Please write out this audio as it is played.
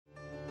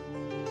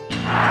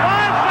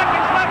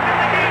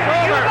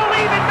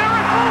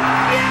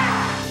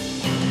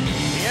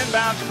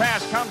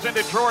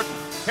into Jordan.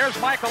 Here's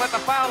Michael at the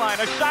foul line.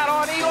 A shot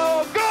on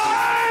Elo.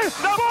 Good!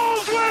 The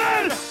Bulls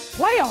win!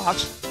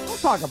 Playoffs? Don't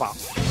talk about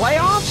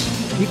playoffs.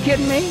 You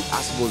kidding me?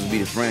 I'm supposed to be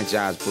the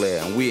franchise player,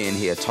 and we're in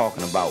here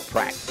talking about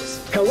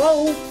practice.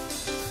 Hello?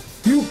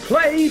 You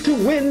play to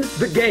win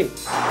the game.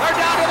 They're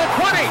down to the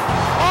 20.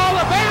 Oh,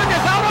 the band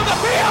is out on the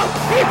field.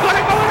 He's going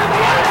to go into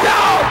the end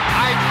zone.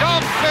 I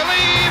don't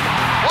believe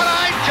what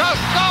I just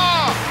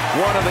saw.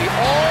 One of the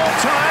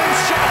all-time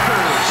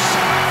shockers.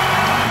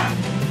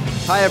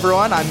 Hi,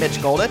 everyone. I'm Mitch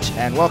Goldich,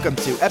 and welcome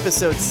to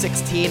episode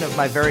 16 of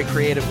my very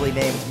creatively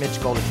named Mitch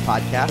Goldich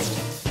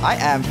Podcast. I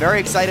am very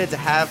excited to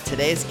have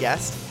today's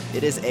guest.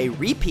 It is a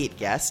repeat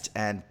guest,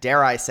 and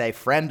dare I say,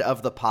 friend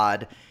of the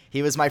pod.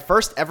 He was my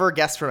first ever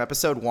guest from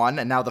episode 1,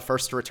 and now the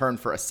first to return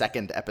for a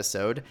second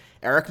episode.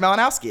 Erik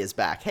Malinowski is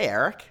back. Hey,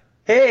 Erik.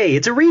 Hey,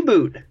 it's a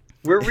reboot.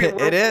 We're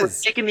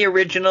taking the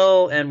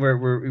original and we're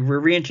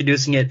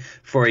reintroducing it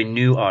for a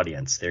new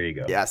audience. There you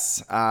go.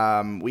 Yes.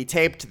 We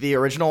taped the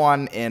original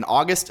one in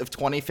August of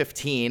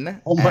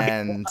 2015. Oh my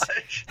and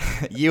gosh.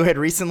 You had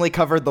recently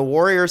covered the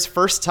Warriors'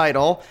 first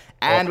title,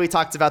 and we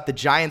talked about the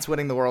Giants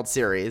winning the World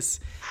Series.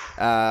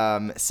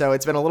 So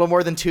it's been a little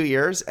more than 2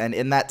 years, and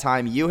in that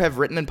time, you have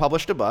written and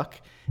published a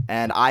book,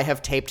 and I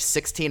have taped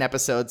 16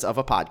 episodes of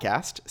a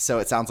podcast, so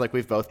it sounds like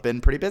we've both been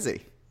pretty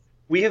busy.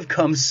 We have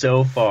come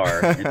so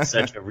far in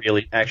such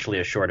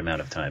a short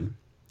amount of time.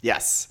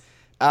 Yes.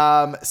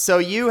 So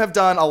you have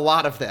done a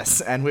lot of this,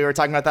 and we were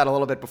talking about that a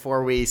little bit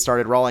before we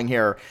started rolling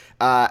here.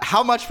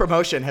 How much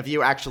promotion have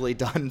you actually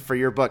done for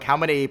your book? How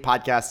many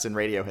podcasts and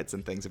radio hits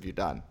and things have you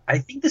done? I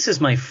think this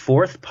is my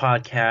 4th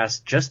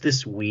podcast just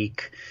this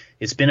week.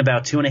 It's been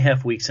about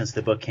 2.5 weeks since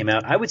the book came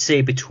out. I would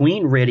say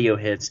between radio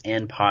hits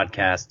and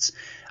podcasts,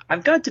 I'm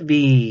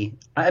definitely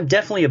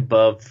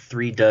above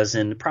 3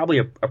 dozen, probably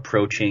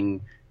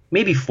approaching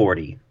maybe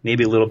 40,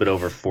 maybe a little bit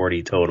over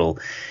 40 total.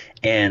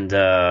 And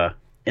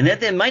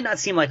that might not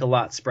seem like a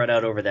lot spread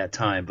out over that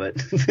time, but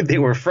they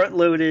were front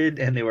loaded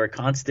and they were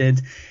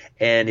constant.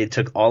 And it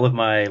took all of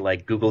my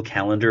Google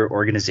Calendar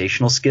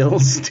organizational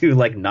skills to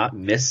not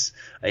miss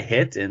a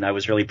hit. And I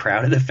was really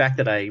proud of the fact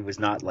that I was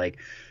not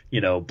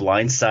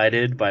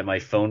blindsided by my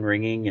phone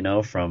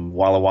ringing, from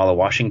Walla Walla,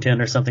 Washington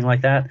or something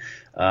like that.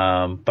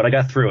 But I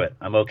got through it.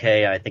 I'm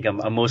okay. I think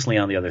I'm mostly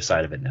on the other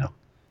side of it now.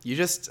 You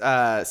just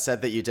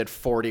said that you did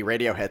 40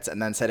 radio hits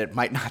and then said it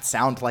might not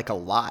sound like a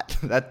lot.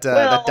 That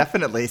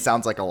definitely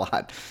sounds like a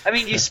lot. I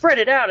mean, you spread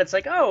it out. It's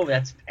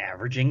that's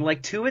averaging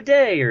 2 a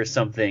day or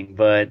something.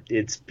 But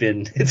it's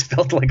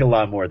felt like a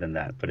lot more than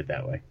that. Put it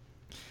that way.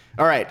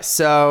 All right.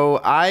 So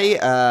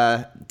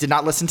I did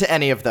not listen to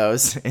any of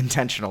those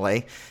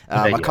intentionally.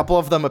 A couple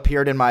of them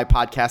appeared in my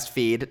podcast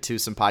feed to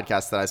some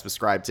podcasts that I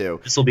subscribe to.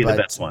 This will be the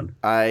best one.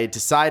 I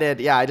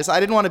decided, I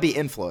didn't want to be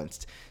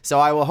influenced. So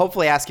I will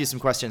hopefully ask you some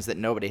questions that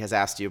nobody has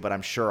asked you, but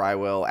I'm sure I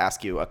will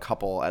ask you a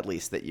couple at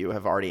least that you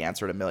have already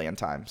answered a million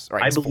times.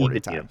 Or I believe 40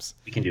 in times.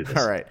 You. We can do this.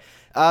 All right.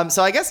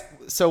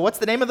 So what's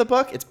the name of the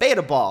book? It's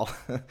Betaball.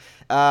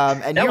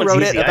 And that you one's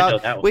wrote easy. it about. I know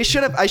that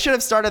one. I should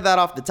have started that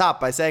off the top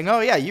by saying,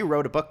 oh yeah, you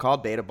wrote a book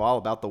called Betaball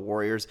about the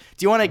Warriors.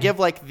 Do you want to give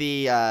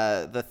the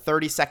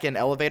 30-second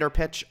elevator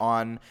pitch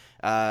on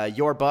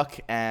your book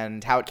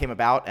and how it came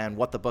about and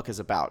what the book is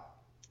about?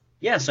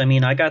 Yes, I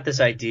mean, I got this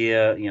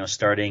idea,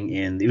 starting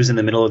it was in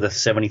the middle of the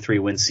 73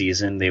 win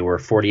season. They were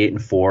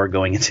 48-4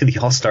 going into the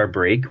All-Star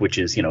break, which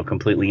is,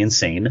 completely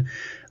insane.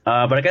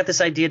 But I got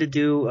this idea to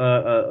do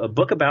a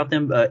book about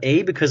them,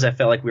 because I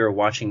felt like we were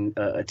watching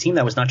a team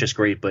that was not just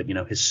great, but,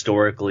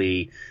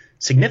 historically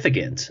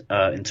significant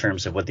in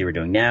terms of what they were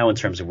doing now, in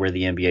terms of where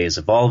the NBA is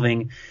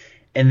evolving.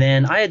 And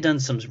then I had done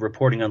some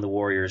reporting on the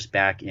Warriors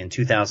back in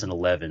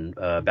 2011,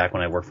 back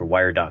when I worked for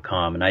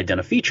Wired.com, and I had done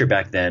a feature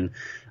back then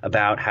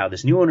about how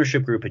this new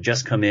ownership group had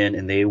just come in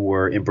and they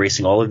were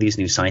embracing all of these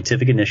new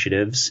scientific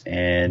initiatives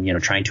and,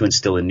 trying to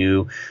instill a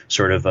new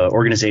sort of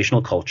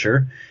organizational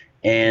culture.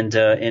 And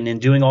in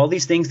doing all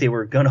these things, they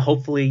were going to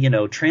hopefully,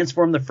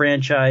 transform the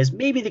franchise.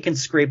 Maybe they can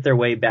scrape their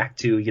way back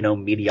to,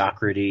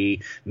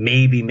 mediocrity,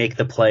 maybe make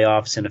the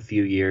playoffs in a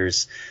few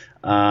years.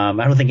 I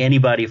don't think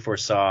anybody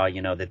foresaw,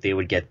 that they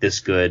would get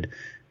this good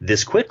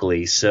this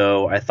quickly.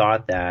 So I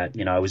thought that,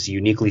 I was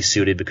uniquely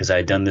suited because I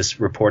had done this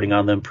reporting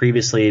on them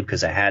previously,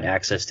 because I had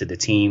access to the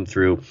team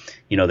through,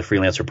 the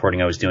freelance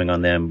reporting I was doing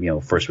on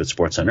them, first with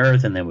Sports on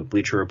Earth and then with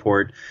Bleacher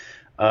Report.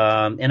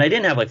 And I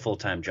didn't have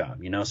full-time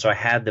job, so I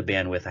had the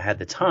bandwidth, I had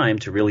the time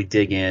to really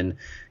dig in,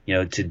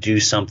 to do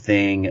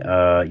something,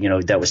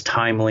 that was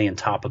timely and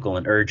topical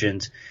and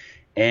urgent.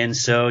 And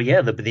so,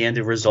 the end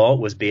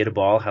result was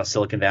Betaball, how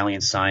Silicon Valley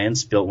and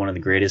science built one of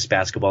the greatest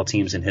basketball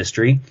teams in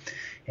history.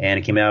 And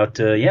it came out,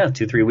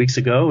 2-3 weeks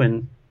ago,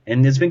 and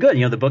it's been good.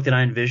 The book that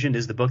I envisioned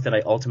is the book that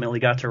I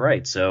ultimately got to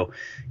write. So,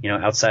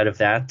 outside of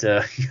that,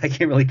 I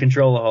can't really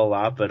control a whole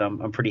lot, but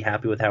I'm pretty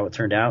happy with how it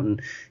turned out,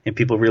 and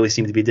people really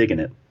seem to be digging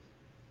it.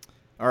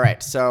 All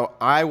right, so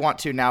I want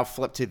to now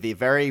flip to the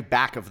very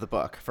back of the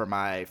book for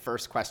my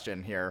first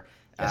question here.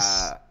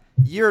 Yes.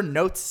 Your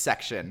notes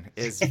section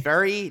is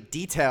very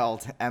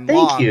detailed and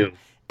Thank long. you.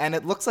 And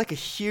it looks like a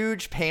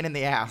huge pain in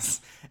the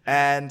ass.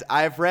 And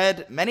I've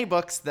read many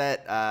books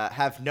that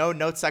have no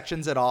note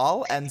sections at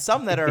all, and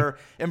some that are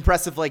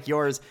impressive like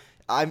yours.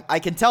 I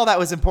can tell that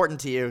was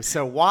important to you.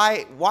 So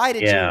why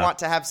did you want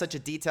to have such a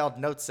detailed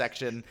notes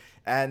section?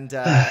 And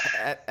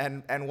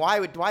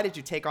why did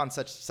you take on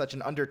such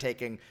an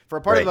undertaking for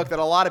a part of the book that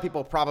a lot of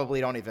people probably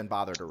don't even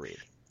bother to read?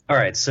 All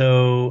right,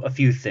 so a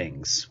few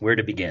things. Where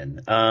to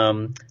begin?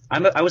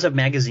 I was a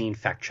magazine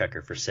fact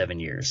checker for 7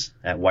 years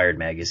at Wired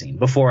magazine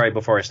before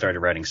I started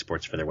writing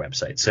sports for their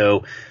website.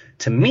 So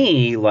to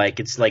me,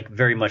 it's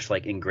very much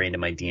ingrained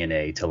in my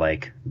DNA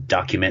to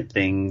document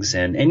things,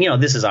 and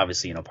this is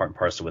obviously part and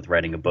parcel with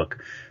writing a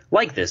book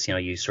like this.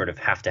 You sort of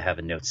have to have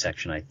a notes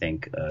section, I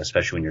think,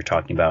 especially when you're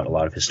talking about a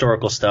lot of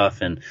historical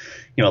stuff and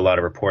a lot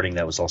of reporting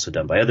that was also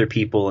done by other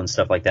people and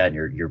stuff like that,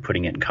 and you're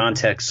putting it in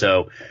context.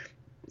 So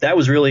that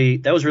was really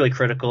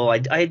critical.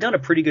 I had done a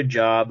pretty good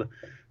job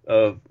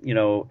of,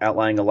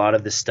 outlining a lot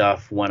of this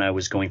stuff when I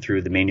was going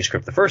through the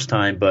manuscript the first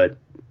time. But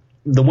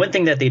the one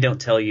thing that they don't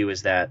tell you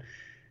is that,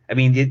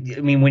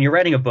 when you're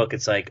writing a book,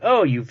 it's like,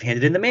 oh, you've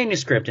handed in the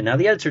manuscript and now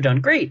the edits are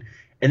done. Great.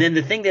 And then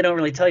the thing they don't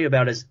really tell you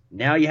about is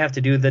now you have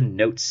to do the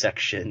notes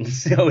section.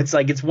 So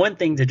it's one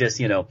thing to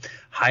just,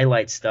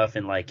 highlight stuff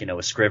in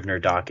a Scrivener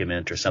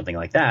document or something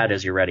like that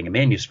as you're writing a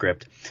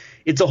manuscript.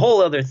 It's a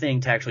whole other thing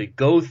to actually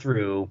go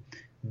through,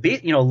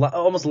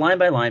 almost line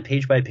by line,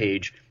 page by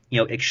page,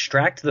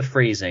 extract the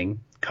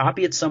phrasing,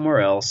 copy it somewhere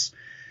else,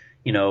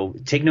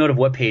 take note of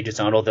what page it's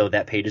on, although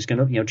that page is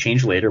going to,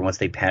 change later once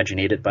they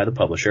paginate it by the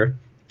publisher.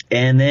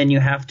 And then you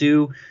have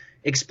to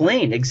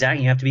explain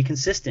exactly, you have to be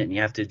consistent.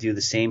 You have to do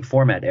the same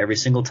format every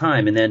single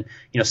time. And then,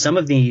 some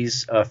of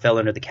these fell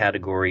under the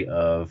category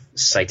of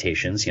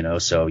citations,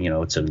 so,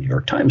 it's a New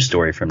York Times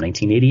story from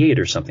 1988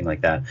 or something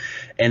like that.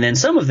 And then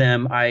some of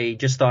them I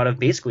just thought of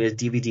basically as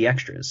DVD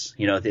extras,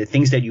 the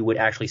things that you would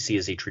actually see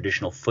as a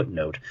traditional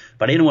footnote.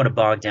 But I didn't want to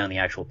bog down the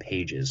actual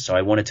pages. So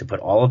I wanted to put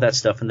all of that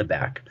stuff in the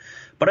back.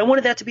 But I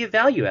wanted that to be a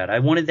value add. I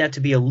wanted that to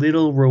be a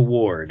little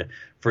reward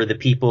for the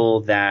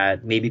people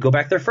that maybe go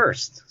back there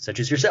first, such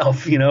as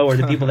yourself, or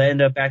the people that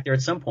end up back there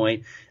at some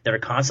point that are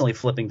constantly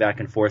flipping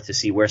back and forth to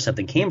see where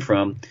something came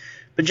from,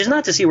 but just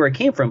not to see where it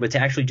came from, but to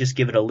actually just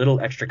give it a little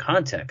extra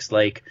context.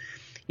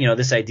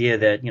 This idea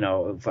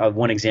that,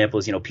 one example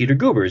is, Peter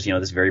Guber's,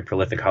 this very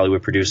prolific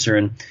Hollywood producer.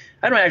 And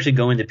I don't actually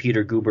go into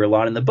Peter Guber a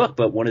lot in the book,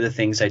 but one of the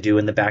things I do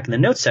in the back in the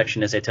notes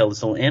section is I tell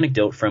this little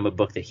anecdote from a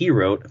book that he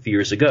wrote a few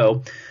years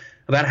ago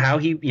about how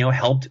he,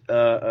 helped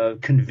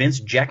convince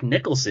Jack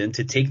Nicholson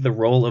to take the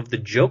role of the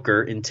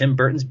Joker in Tim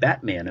Burton's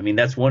Batman.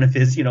 That's one of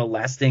his,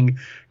 lasting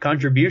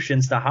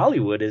contributions to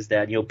Hollywood is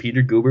that,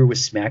 Peter Guber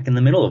was smack in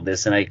the middle of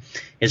this. And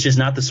it's just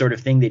not the sort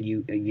of thing that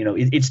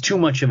it's too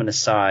much of an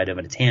aside, of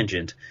a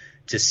tangent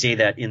to say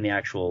that in the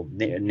actual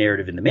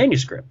narrative in the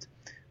manuscript.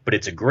 But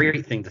it's a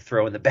great thing to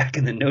throw in the back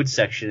in the notes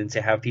section and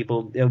to have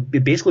people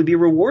basically be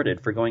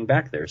rewarded for going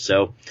back there.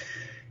 So,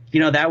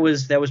 that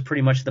was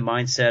pretty much the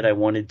mindset. I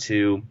wanted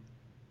to,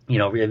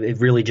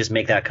 really just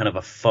make that kind of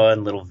a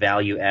fun little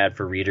value add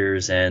for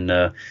readers. And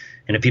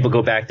if people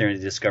go back there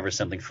and discover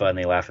something fun,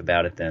 they laugh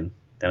about it, then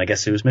I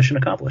guess it was mission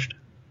accomplished.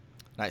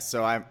 Nice.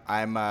 So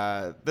I'm.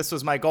 This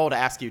was my goal to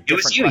ask you It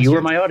different was you. questions. You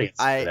were my audience.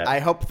 I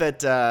hope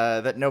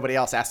that nobody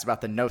else asked about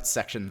the notes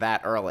section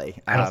that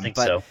early. I don't think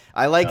so.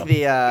 I like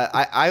the.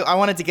 I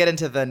wanted to get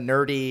into the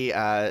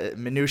nerdy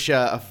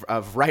minutia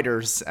of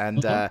writers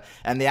and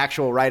the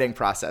actual writing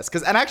process.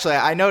 And actually,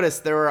 I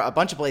noticed there were a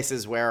bunch of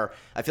places where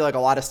I feel like a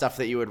lot of stuff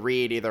that you would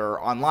read either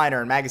online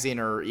or in magazine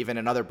or even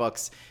in other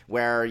books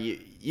where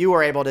you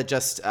were able to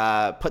just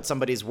put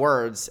somebody's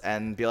words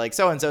and be like,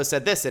 so-and-so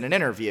said this in an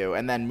interview,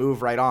 and then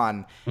move right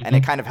on. And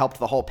it kind of helped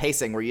the whole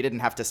pacing where you didn't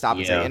have to stop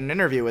and say, in an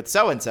interview with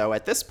so-and-so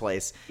at this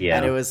place. Yeah.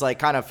 And it was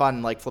kind of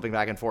fun, flipping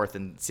back and forth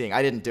and seeing.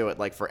 I didn't do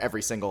it for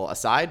every single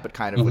aside, but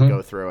kind of would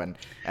go through.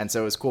 And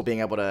so it was cool being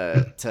able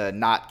to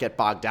not get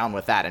bogged down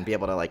with that and be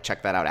able to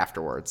check that out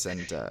afterwards and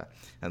look.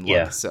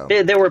 Yeah. So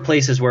there were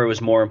places where it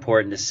was more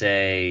important to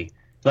say,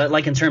 but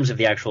in terms of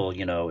the actual,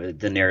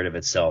 the narrative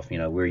itself,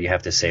 where you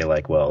have to say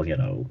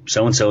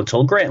so-and-so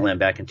told Grantland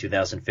back in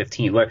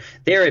 2015, where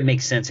there it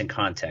makes sense in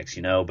context,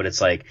 but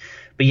it's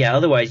but yeah,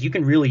 otherwise you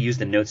can really use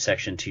the notes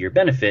section to your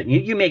benefit. And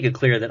you make it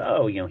clear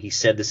that, he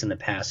said this in the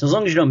past. As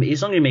long as you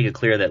make it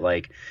clear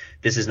that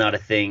this is not a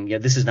thing,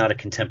 this is not a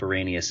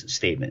contemporaneous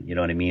statement. You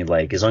know what I mean?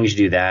 As long as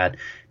you do that,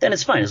 then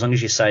it's fine. As long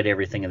as you cite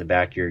everything in the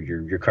back,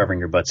 you're covering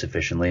your butt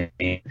sufficiently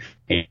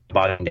and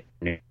bogging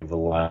down a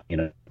lot,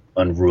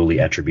 unruly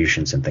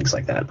attributions and things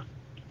like that.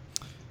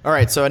 All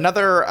right. So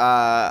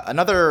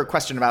another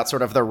question about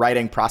sort of the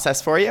writing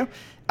process for you.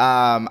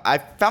 I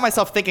found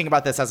myself thinking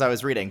about this as I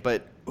was reading,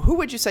 but who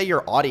would you say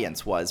your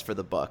audience was for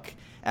the book?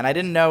 And I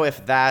didn't know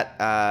if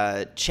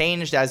that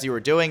changed as you were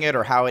doing it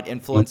or how it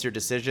influenced your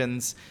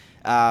decisions.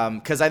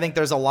 Because I think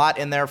there's a lot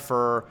in there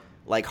for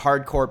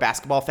hardcore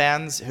basketball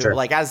fans who, sure.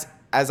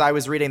 as I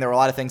was reading, there were a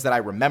lot of things that I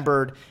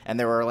remembered, and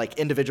there were like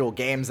individual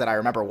games that I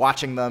remember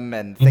watching them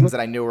and things that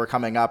I knew were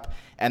coming up.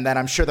 And then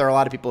I'm sure there are a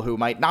lot of people who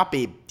might not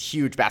be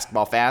huge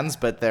basketball fans,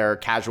 but they're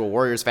casual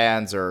Warriors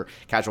fans or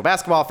casual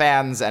basketball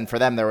fans. And for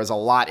them, there was a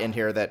lot in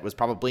here that was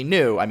probably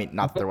new. I mean,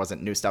 not that there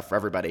wasn't new stuff for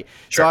everybody.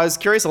 Sure. So I was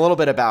curious a little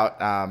bit about,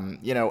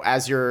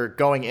 as you're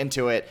going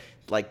into it,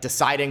 like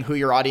deciding who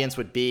your audience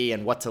would be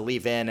and what to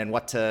leave in and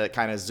what to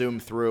kind of zoom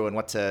through and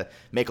what to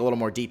make a little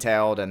more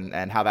detailed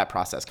and how that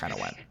process kind of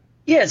went.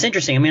 Yeah, it's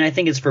interesting. I mean, I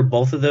think it's for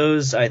both of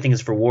those. I think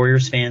it's for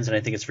Warriors fans and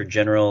I think it's for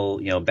general,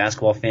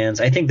 basketball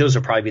fans. I think those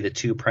are probably the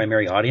two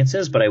primary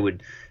audiences, but I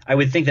would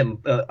think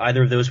that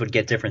either of those would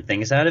get different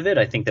things out of it.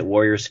 I think that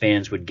Warriors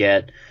fans would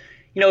get,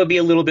 it'd be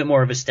a little bit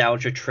more of a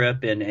nostalgia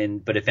trip,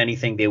 but if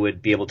anything, they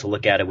would be able to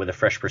look at it with a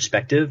fresh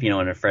perspective, in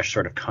a fresh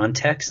sort of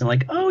context, and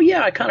like, oh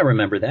yeah, I kind of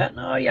remember that. And,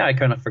 oh yeah, I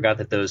kind of forgot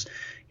that those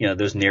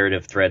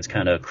narrative threads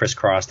kind of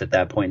crisscrossed at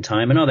that point in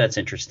time. And oh, that's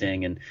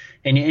interesting. And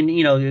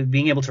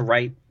being able to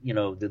write,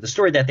 the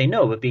story that they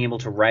know, but being able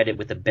to write it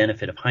with the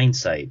benefit of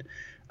hindsight.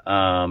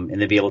 And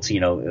then be able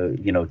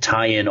to,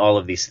 tie in all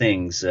of these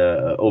things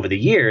over the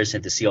years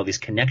and to see all these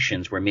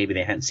connections where maybe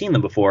they hadn't seen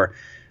them before.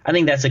 I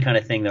think that's the kind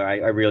of thing that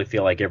I really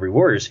feel like every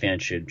Warriors fan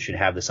should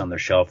have this on their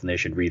shelf and they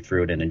should read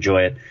through it and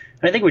enjoy it.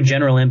 And I think with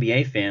general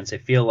NBA fans, I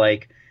feel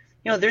like,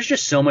 there's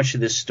just so much to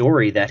this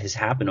story that has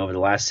happened over the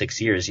last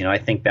 6 years. I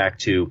think back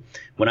to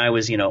when I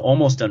was,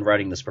 almost done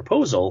writing this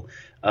proposal,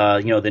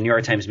 the New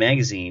York Times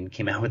Magazine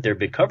came out with their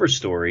big cover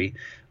story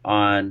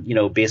on,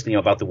 basically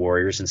about the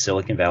Warriors and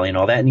Silicon Valley and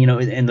all that.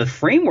 And the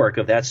framework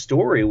of that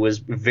story was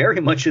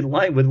very much in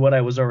line with what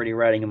I was already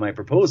writing in my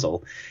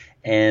proposal.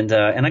 And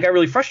I got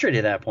really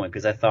frustrated at that point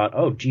because I thought,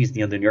 oh, geez,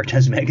 the New York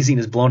Times Magazine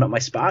has blown up my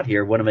spot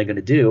here. What am I going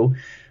to do?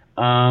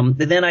 But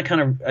then I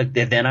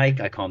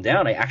I calmed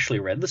down. I actually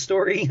read the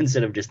story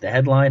instead of just the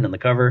headline and the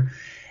cover.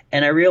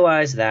 And I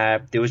realized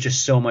that there was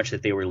just so much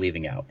that they were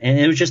leaving out. And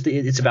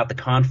it's about the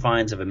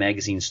confines of a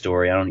magazine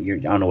story. I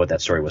don't know what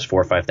that story was,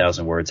 4,000 or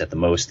 5,000 words at the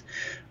most.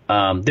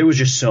 There was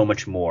just so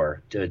much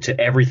more to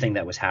everything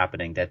that was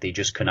happening that they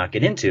just could not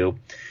get into.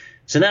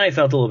 So then I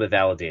felt a little bit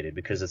validated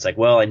because it's like,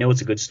 well, I know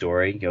it's a good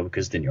story,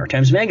 because the New York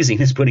Times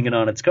Magazine is putting it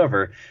on its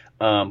cover.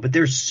 But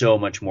there's so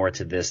much more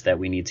to this that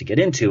we need to get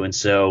into. And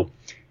so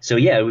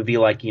yeah, it would be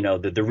like,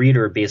 the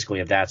reader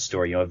basically of that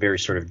story, a very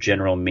sort of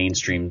general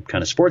mainstream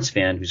kind of sports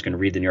fan who's going to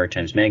read the New York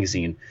Times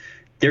Magazine,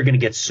 they're going to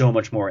get so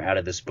much more out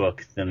of this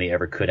book than they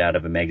ever could out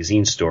of a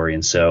magazine story.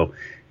 And so,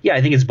 yeah,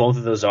 I think it's both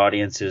of those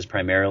audiences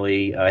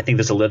primarily. I think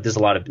there's a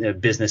lot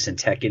of business and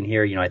tech in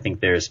here. I think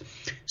there's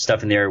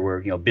stuff in there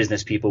where,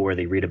 business people where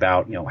they read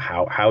about,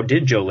 how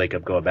did Joe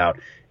Lacob go about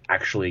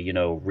actually,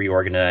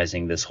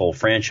 reorganizing this whole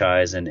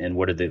franchise and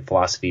what are the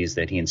philosophies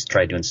that he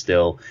tried to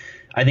instill.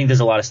 I think there's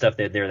a lot of stuff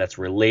there that's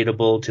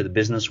relatable to the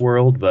business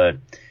world, but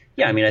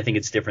yeah, I mean, I think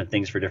it's different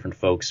things for different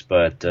folks,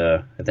 but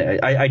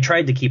I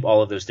tried to keep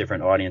all of those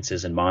different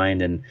audiences in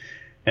mind, and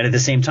at the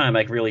same time,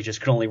 I really just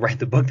could only write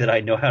the book that I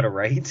know how to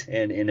write,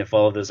 and if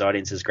all of those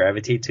audiences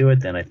gravitate to it,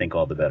 then I think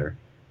all the better.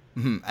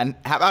 Mm-hmm. And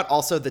how about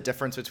also the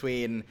difference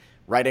between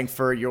writing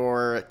for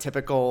your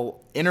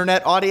typical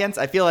internet audience?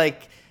 I feel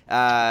like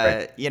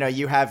right.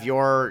 You have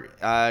your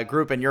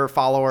group and your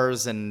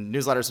followers and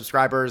newsletter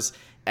subscribers,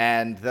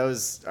 and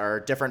those are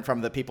different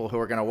from the people who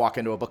are going to walk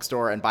into a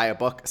bookstore and buy a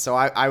book. So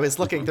I was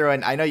looking through,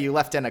 and I know you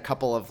left in a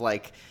couple of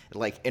like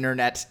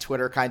internet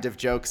Twitter kind of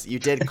jokes. You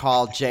did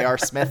call J.R.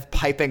 Smith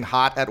piping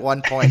hot at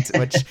one point,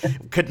 which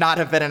could not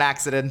have been an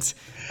accident.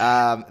 The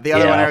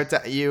other one I would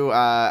tell you,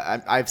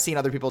 I've seen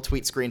other people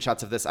tweet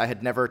screenshots of this. I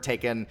had never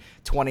taken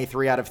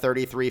 23 out of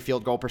 33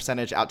 field goal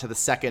percentage out to the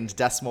second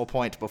decimal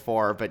point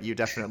before, but you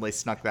definitely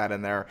snuck that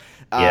in there.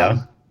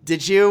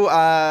 Did you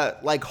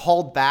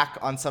hold back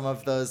on some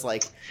of those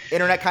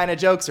internet kind of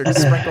jokes, or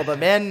just sprinkle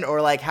them in,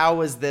 or how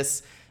was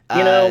this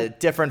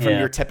different from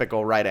your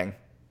typical writing?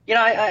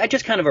 I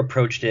just kind of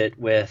approached it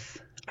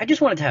with, I just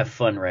wanted to have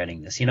fun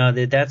writing this.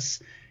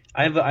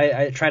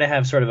 I try to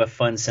have sort of a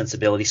fun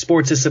sensibility.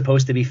 Sports is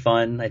supposed to be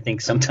fun. I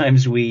think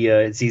sometimes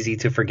it's easy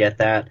to forget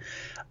that.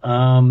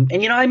 I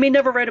may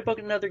never write a book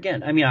another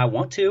again. I mean, I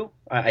want to.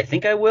 I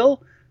think I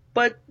will,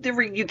 but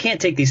you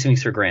can't take these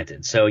things for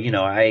granted. So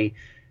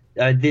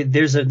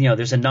there's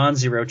a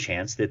non-zero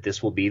chance that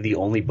this will be the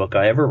only book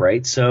I ever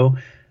write. So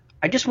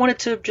I just wanted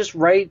to just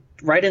write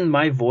in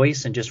my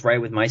voice and just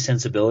write with my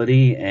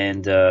sensibility.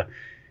 And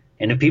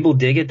if people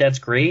dig it, that's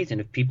great. And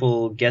if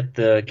people get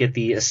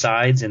the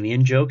asides and the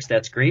in-jokes,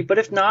 that's great. But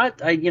if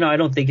not, I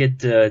don't think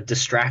it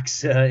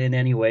distracts in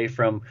any way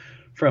from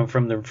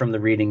the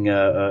reading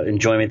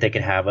enjoyment they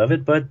could have of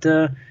it. But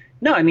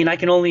no, I mean, I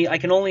can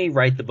only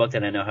write the book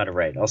that I know how to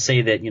write. I'll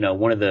say that,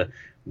 one of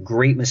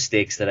great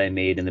mistakes that I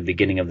made in the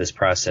beginning of this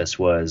process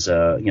was,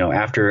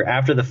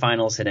 after the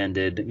finals had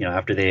ended,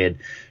 after they had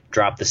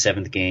dropped the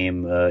 7th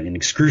game in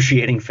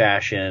excruciating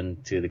fashion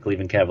to the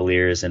Cleveland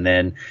Cavaliers, and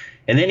then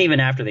even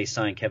after they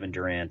signed Kevin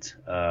Durant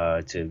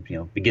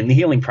to begin the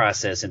healing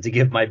process and to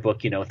give my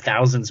book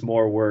thousands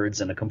more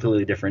words and a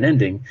completely different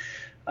ending.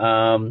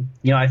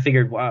 I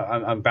figured, wow,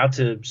 I'm about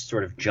to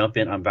sort of jump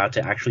in. I'm about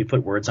to actually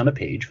put words on a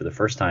page for the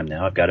first time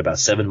now. I've got about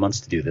 7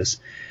 months to do this.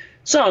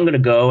 So I'm going to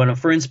go, and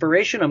for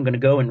inspiration, I'm going to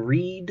go and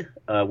read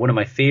one of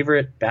my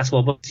favorite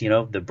basketball books,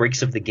 The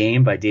Breaks of the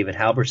Game by David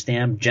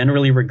Halberstam,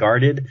 generally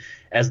regarded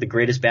as the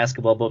greatest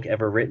basketball book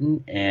ever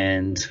written.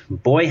 And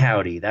boy,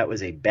 howdy, that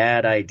was a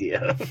bad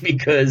idea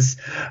because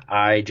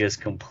I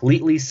just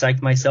completely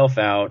psyched myself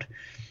out.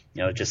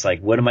 Just like,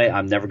 what am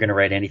I'm never going to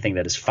write anything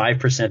that is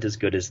 5% as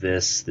good as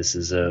this. This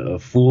is a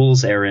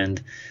fool's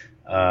errand.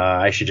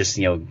 I should just,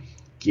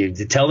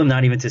 tell them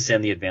not even to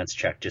send the advance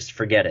check. Just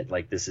forget it.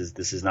 Like, this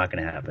is not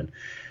going to happen.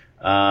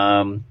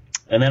 And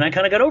then I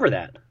kind of got over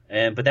that.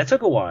 But that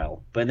took a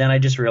while. But then I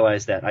just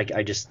realized that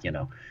I just,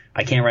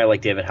 I can't write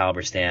like David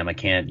Halberstam. I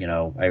can't,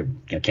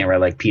 I can't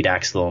write like Pete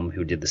Axthelm,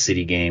 who did The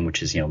City Game,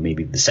 which is,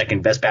 maybe the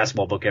second best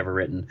basketball book ever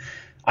written.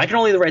 I can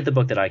only write the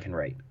book that I can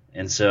write.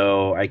 And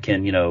so I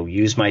can,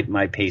 use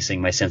my pacing,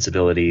 my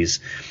sensibilities.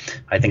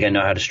 I think I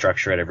know how to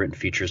structure it. I've written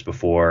features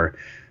before.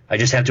 I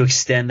just have to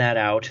extend that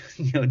out,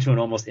 to an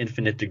almost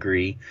infinite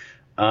degree.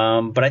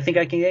 But I think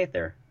I can get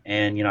there.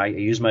 And, I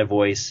use my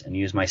voice and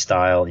use my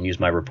style and use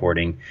my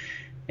reporting,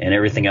 and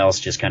everything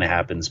else just kind of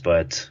happens.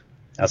 But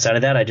outside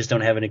of that, I just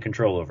don't have any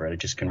control over it. I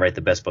just can write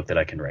the best book that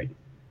I can write.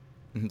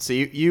 So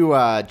you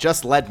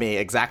just led me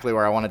exactly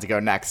where I wanted to go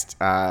next,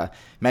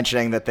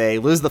 mentioning that they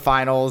lose the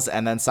finals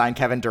and then sign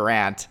Kevin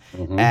Durant.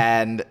 Mm-hmm.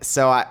 And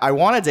so I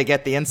wanted to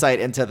get the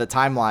insight into the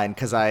timeline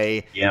because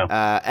and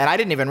I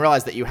didn't even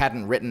realize that you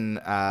hadn't written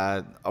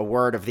a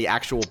word of the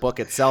actual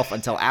book itself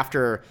until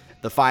after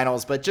the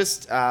finals, but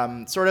just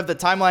sort of the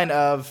timeline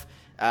of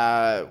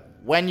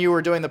when you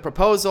were doing the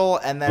proposal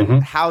and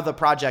then how the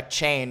project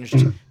changed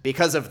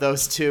because of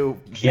those two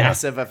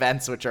massive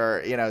events, which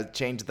are,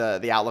 changed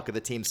the outlook of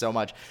the team so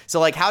much. So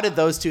like, how did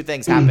those two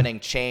things happening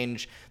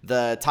change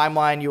the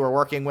timeline you were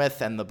working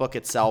with and the book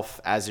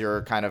itself as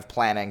you're kind of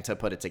planning to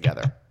put it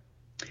together?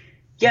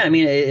 Yeah, I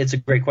mean, it's a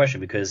great question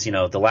because,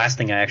 the last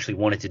thing I actually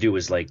wanted to do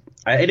was like,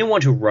 I didn't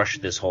want to rush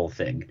this whole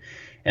thing.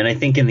 And I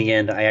think in the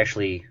end, I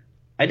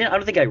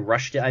don't think I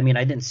rushed it. I mean,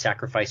 I didn't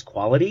sacrifice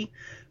quality,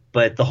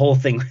 but the whole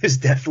thing was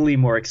definitely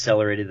more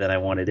accelerated than I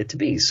wanted it to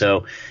be.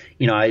 So,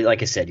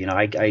 like I said,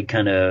 I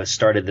kind of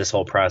started this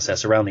whole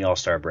process around the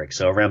All-Star break.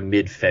 So around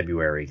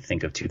mid-February,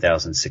 think of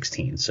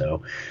 2016.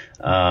 So,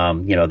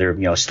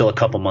 they're, still a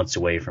couple months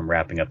away from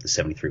wrapping up the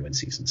 73-win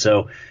season.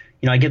 So,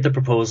 I get the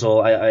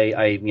proposal.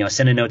 I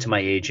send a note to my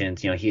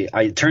agent.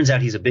 It turns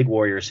out he's a big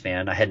Warriors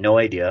fan. I had no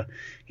idea.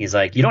 He's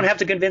like, you don't have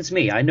to convince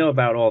me. I know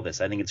about all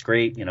this. I think it's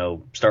great.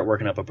 Start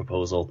working up a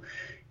proposal.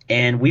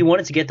 And we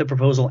wanted to get the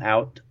proposal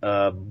out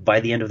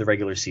by the end of the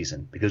regular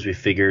season because we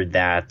figured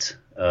that,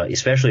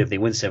 especially if they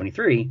win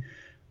 73,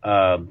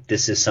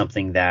 this is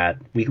something that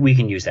we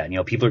can use that.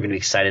 People are going to be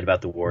excited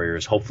about the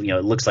Warriors. Hopefully,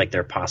 it looks like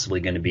they're possibly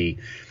going to be,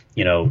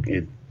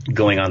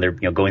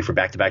 going for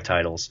back-to-back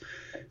titles.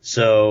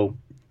 So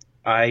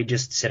I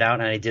just sit out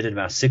and I did it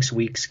about 6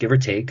 weeks, give or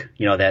take.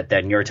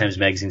 That New York Times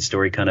Magazine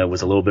story kind of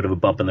was a little bit of a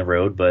bump in the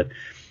road, but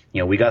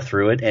we got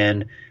through it.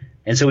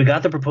 And so we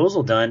got the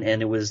proposal done,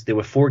 and there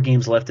were 4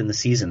 games left in the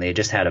season. They had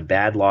just had a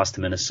bad loss to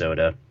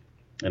Minnesota,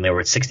 and they were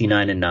at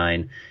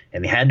 69-9,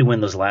 and they had to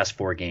win those last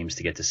 4 games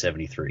to get to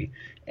 73.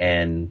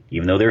 And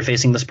even though they were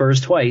facing the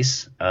Spurs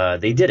twice,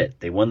 they did it.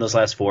 They won those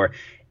last 4,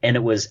 and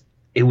it was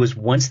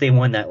once they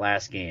won that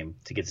last game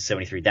to get to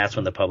 73, that's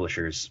when the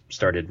publishers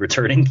started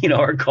returning,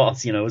 our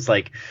calls. It was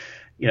like,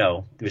 they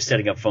were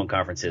setting up phone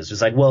conferences. It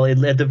was like, well,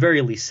 at the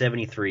very least,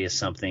 73 is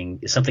something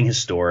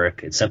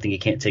historic. It's something you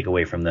can't take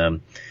away from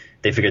them.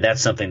 They figured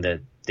that's something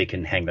that they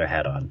can hang their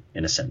hat on,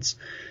 in a sense.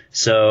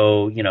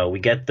 So, we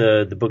get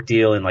the book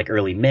deal in like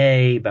early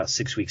May. About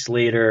 6 weeks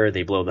later,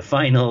 they blow the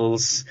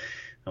finals.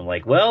 I'm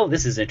like, well,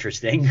 this is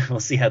interesting.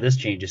 We'll see how this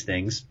changes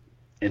things.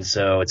 And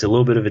so it's a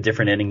little bit of a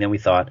different ending than we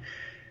thought.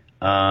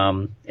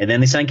 And then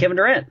they signed Kevin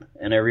Durant.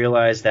 And I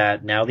realized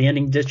that now the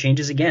ending just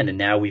changes again. And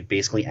now we've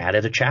basically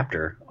added a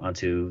chapter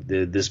onto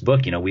this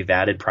book. We've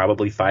added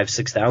probably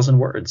 5,000-6,000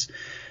 words.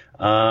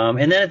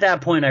 And then at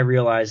that point, I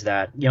realized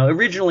that,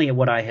 originally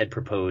what I had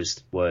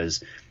proposed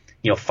was,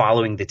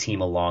 following the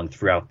team along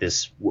throughout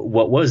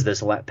what was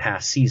this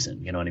past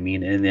season, you know what I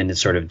mean? And then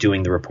sort of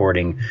doing the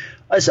reporting,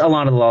 a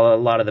lot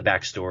of the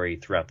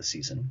backstory throughout the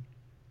season.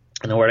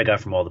 And the word I got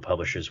from all the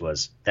publishers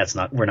was, that's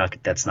not going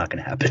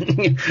to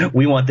happen.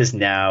 We want this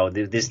now.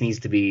 This needs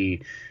to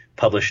be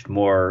published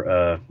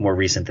more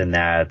recent than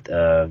that.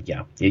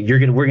 We're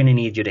going to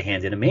need you to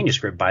hand in a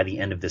manuscript by the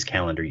end of this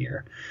calendar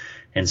year.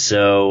 And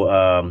so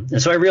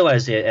I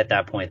realized at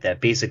that point that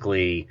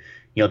basically,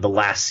 the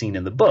last scene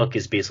in the book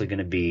is basically going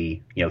to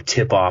be,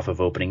 tip off of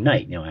opening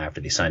night.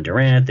 After they sign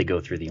Durant, they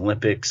go through the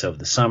Olympics of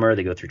the summer,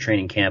 they go through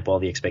training camp, all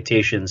the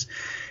expectations.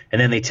 and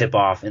then they tip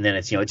off, and then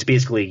it's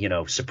basically,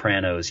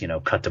 Sopranos,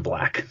 cut to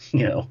black,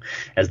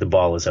 as the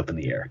ball is up in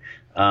the air.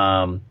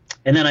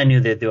 And then I knew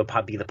that there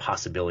would be the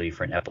possibility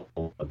for an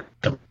epilogue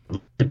on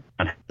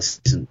how the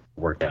season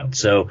worked out.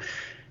 So,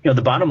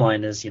 the bottom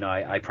line is,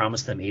 I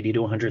promised them 80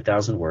 to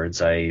 100,000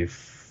 words. I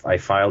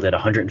filed at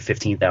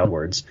 115,000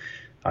 words.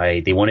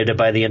 They wanted it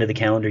by the end of the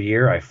calendar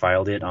year. I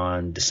filed it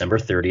on December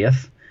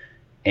 30th.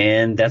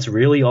 And that's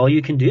really all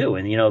you can do.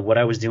 And, what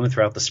I was doing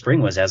throughout the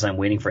spring was, as I'm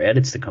waiting for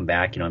edits to come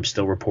back, I'm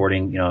still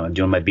reporting, I'm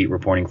doing my beat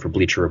reporting for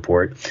Bleacher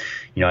Report.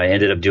 I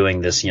ended up doing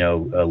this, a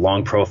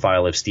long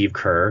profile of Steve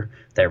Kerr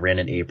that ran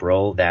in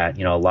April that,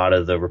 a lot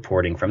of the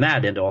reporting from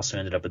that also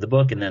ended up in the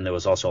book. And then there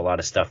was also a lot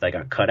of stuff that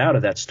got cut out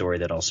of that story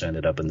that also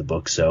ended up in the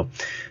book. So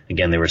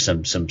again, there was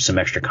some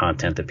extra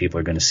content that people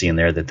are going to see in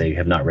there that they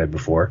have not read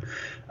before.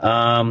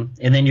 And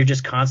then you're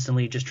just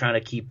constantly just trying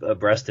to keep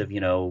abreast of,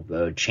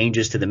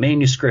 changes to the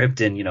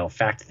manuscript and,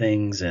 fact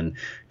things and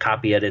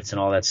copy edits and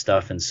all that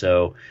stuff. And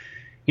so,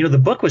 the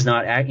book was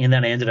not, and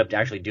then I ended up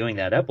actually doing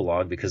that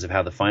epilogue because of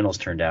how the finals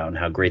turned out and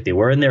how great they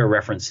were. And there are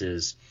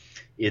references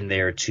in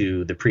there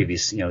to the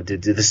previous,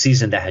 the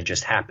season that had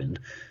just happened.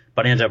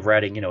 But I ended up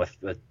writing, a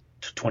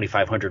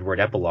 2,500 word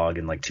epilogue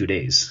in like 2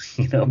 days,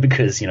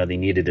 because, they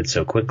needed it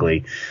so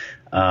quickly.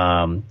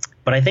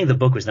 But I think the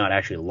book was not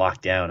actually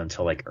locked down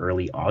until like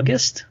early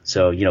August.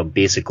 So,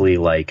 basically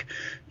like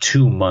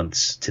 2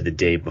 months to the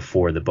day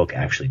before the book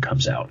actually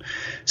comes out.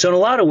 So in a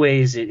lot of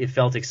ways, it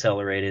felt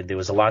accelerated. There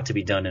was a lot to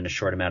be done in a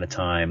short amount of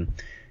time.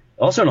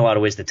 Also, in a lot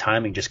of ways, the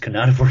timing just could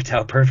not have worked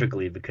out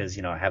perfectly because,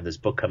 I have this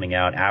book coming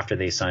out after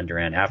they sign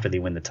Durant, after they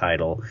win the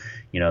title.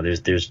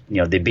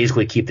 They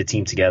basically keep the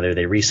team together.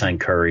 They re-sign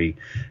Curry.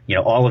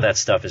 All of that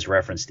stuff is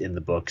referenced in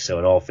the book. So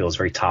it all feels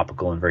very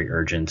topical and very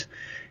urgent.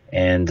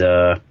 And,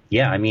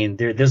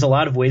 there's a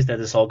lot of ways that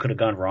this all could have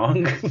gone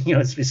wrong,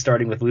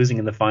 starting with losing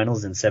in the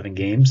finals in 7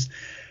 games.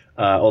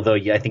 Although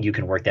I think you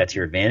can work that to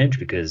your advantage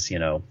because,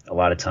 a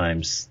lot of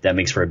times that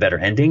makes for a better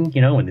ending,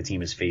 when the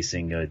team is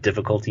facing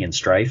difficulty and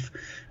strife.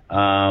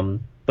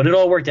 But it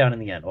all worked out in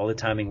the end. All the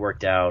timing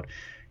worked out.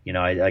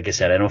 Like I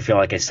said, I don't feel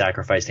like I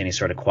sacrificed any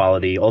sort of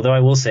quality. Although I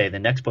will say the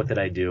next book that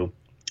I do,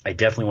 I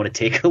definitely want to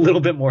take a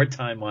little bit more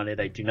time on it.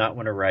 I do not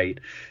want to write,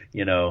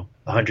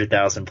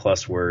 100,000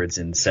 plus words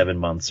in 7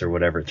 months or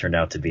whatever it turned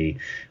out to be.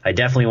 I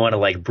definitely want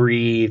to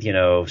breathe,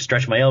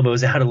 stretch my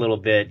elbows out a little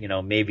bit,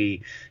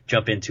 maybe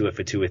jump into it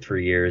for 2 or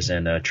 3 years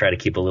and try to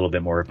keep a little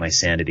bit more of my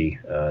sanity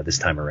this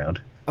time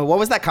around. What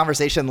was that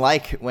conversation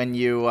like when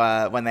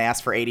when they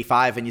asked for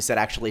 85 and you said,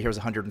 actually, here's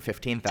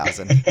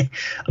 115,000? They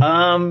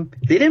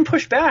didn't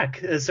push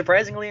back,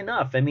 surprisingly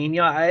enough.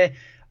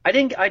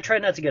 I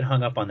tried not to get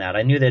hung up on that.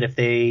 I knew that if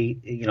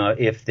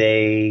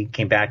they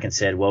came back and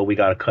said, well, we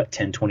got to cut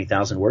 10,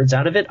 20,000 words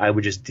out of it, I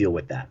would just deal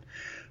with that.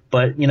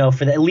 But,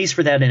 at least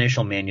for that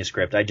initial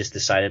manuscript, I just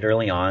decided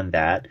early on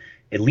that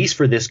at least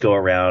for this go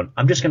around,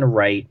 I'm just going to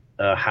write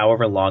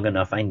however long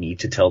enough I need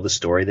to tell the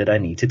story that I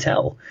need to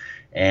tell.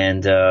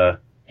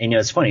 And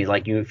it's funny,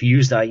 if you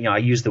use that, I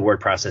use the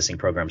word processing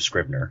program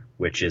Scrivener,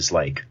 which is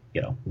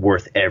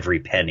worth every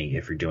penny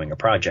if you're doing a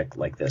project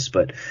like this.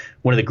 But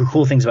one of the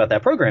cool things about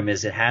that program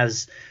is it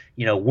has,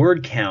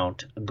 word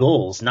count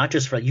goals, not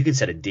just for, you can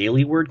set a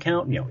daily word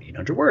count,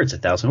 800 words,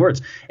 1,000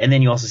 words. And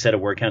then you also set a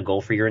word count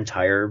goal for your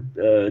entire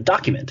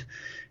document.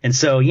 And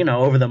so,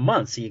 over the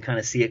months, you kind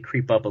of see it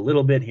creep up a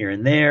little bit here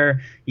and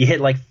there. You hit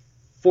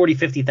 40,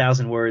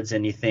 50,000 words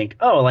and you think,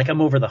 oh,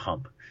 I'm over the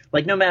hump.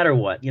 No matter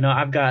what,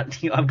 I've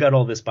got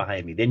all this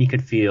behind me. Then you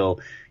could feel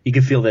the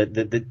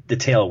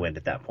tailwind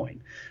at that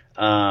point.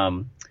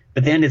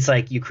 But then it's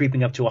you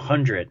creeping up to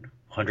 100,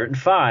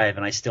 105,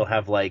 and I still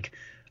have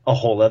a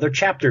whole other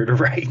chapter to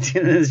write.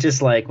 And it's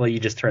just you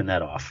just turn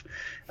that off.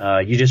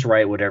 You just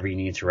write whatever you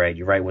need to write.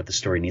 You write what the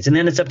story needs, and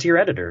then it's up to your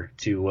editor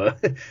to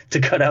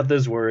cut out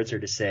those words or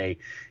to say,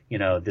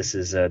 this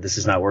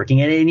is not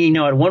working. And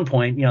at one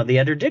point, the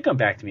editor did come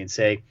back to me and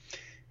say,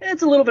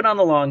 it's a little bit on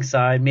the long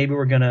side. Maybe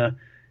we're gonna.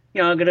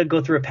 I'm going to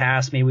go through a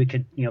pass. Maybe we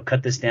could,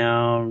 cut this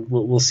down.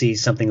 We'll see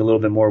something a little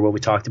bit more what we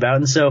talked about.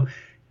 And so,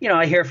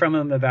 I hear from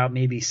him about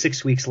maybe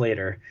 6 weeks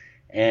later,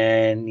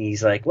 and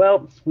he's like,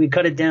 well, we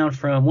cut it down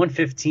from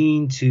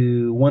 115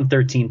 to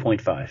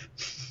 113.5.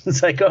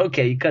 It's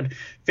okay, you cut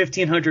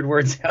 1,500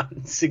 words out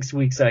in 6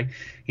 weeks.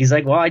 He's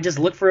like, well, I just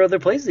looked for other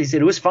places. He said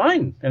it was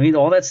fine.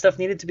 All that stuff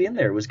needed to be in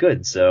there. It was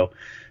good. So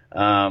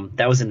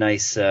that was a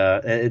nice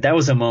that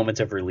was a moment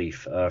of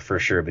relief for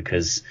sure,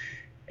 because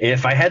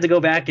if I had to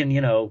go back and,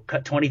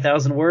 cut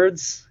 20,000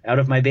 words out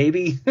of my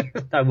baby,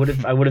 I would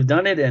have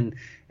done it. And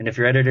if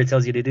your editor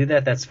tells you to do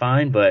that, that's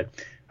fine. But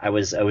I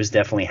was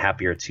definitely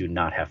happier to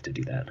not have to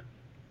do that.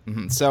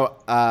 Mm-hmm. So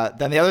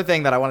then the other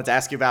thing that I wanted to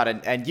ask you about,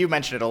 and you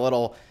mentioned it a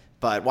little,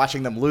 but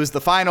watching them lose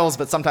the finals,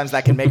 but sometimes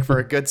that can make for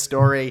a good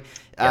story,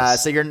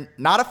 So you're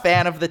not a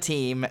fan of the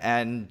team,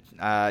 and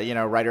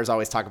writers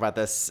always talk about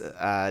this,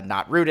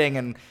 not rooting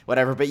and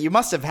whatever, but you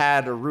must have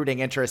had a rooting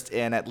interest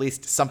in at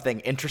least something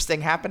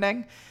interesting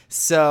happening.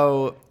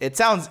 So it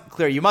sounds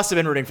clear you must have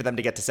been rooting for them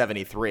to get to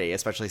 73,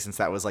 especially since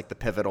that was like the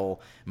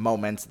pivotal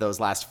moment, those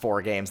last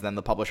 4 games, and then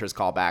the publishers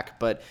call back.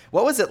 But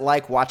what was it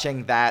like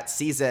watching that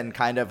season,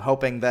 kind of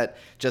hoping that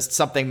just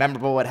something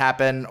memorable would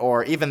happen,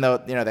 or even though,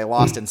 they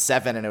lost in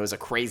 7 and it was a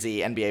crazy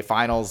NBA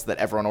Finals that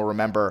everyone will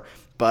remember,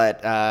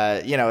 but,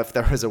 if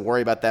there was a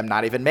worry about them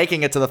not even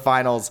making it to the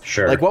finals,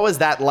 sure. Like, what was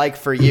that like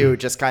for you,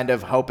 just kind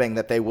of hoping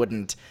that they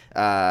wouldn't,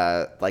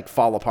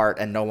 fall apart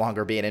and no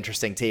longer be an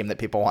interesting team that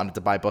people wanted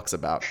to buy books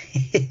about?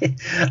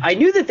 I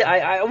knew that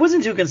I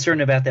wasn't too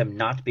concerned about them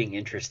not being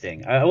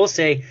interesting. I will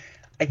say,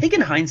 I think in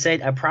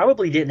hindsight, I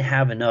probably didn't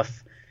have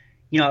enough.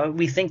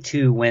 We think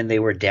too when they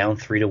were down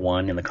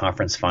 3-1 in the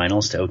conference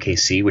finals to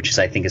OKC, which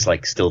I think is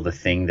like still the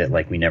thing that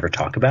like we never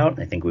talk about.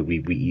 I think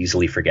we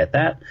easily forget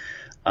that.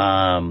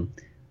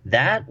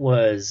 That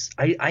was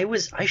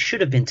I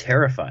should have been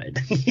terrified.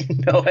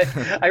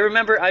 I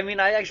remember. I mean,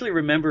 I actually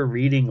remember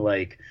reading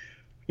like,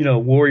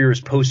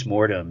 Warriors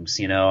postmortems,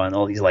 and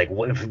all these like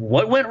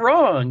what went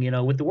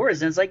wrong, with the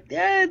Warriors, and it's like,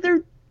 yeah,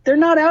 they're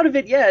not out of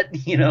it yet,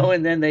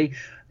 and then they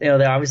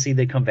obviously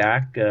they come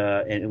back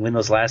and win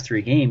those last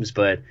 3 games,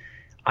 but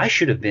I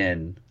should have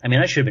been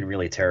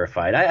really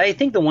terrified. I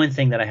think the one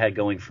thing that I had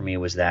going for me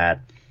was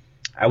that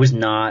I was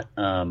not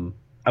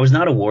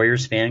a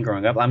Warriors fan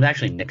growing up. I'm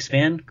actually a Knicks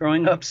fan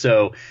growing up,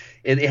 so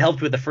it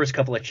helped with the first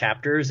couple of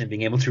chapters and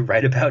being able to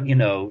write about,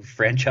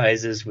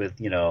 franchises with,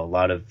 a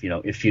lot of,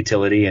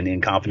 futility and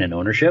incompetent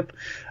ownership.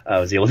 I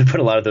was able to put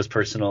a lot of those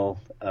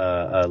personal,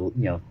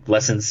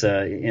 lessons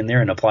in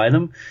there and apply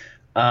them.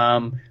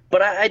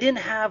 But I didn't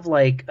have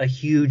like a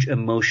huge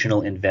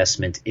emotional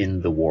investment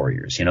in the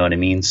Warriors, you know what I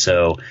mean?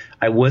 So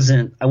I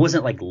wasn't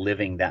like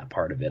living that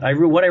part of it.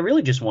 What I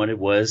really just wanted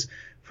was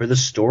for the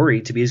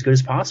story to be as good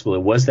as possible.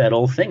 It was that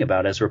old thing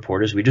about, as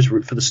reporters, we just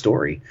root for the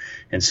story.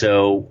 And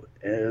so,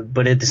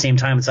 but at the same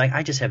time, it's like,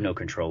 I just have no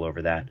control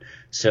over that.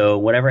 So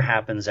whatever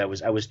happens, I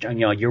was,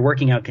 you're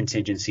working out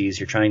contingencies.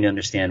 You're trying to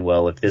understand,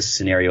 well, if this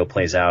scenario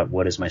plays out,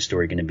 what is my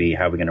story going to be?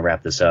 How are we going to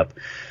wrap this up?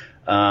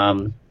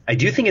 I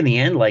do think in the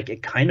end, like,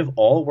 it kind of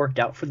all worked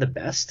out for the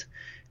best,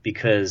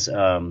 because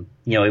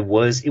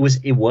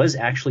it was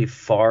actually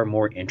far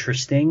more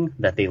interesting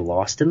that they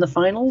lost in the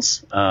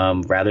finals,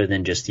 rather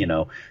than just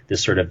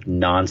this sort of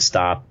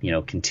nonstop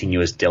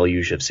continuous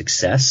deluge of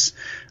success,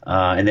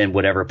 and then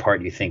whatever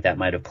part you think that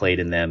might have played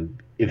in them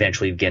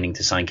eventually getting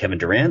to sign Kevin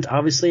Durant.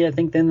 Obviously, I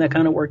think then that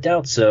kind of worked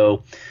out.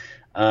 So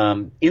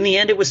in the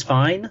end, it was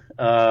fine.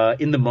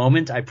 In the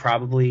moment,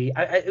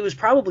 it was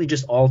probably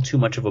just all too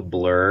much of a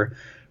blur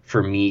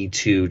for me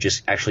to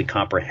just actually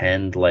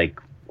comprehend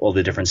like all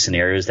the different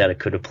scenarios that it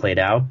could have played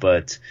out.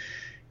 But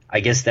I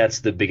guess that's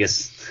the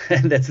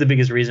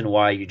biggest reason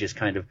why you just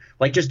kind of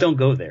like, just don't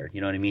go there.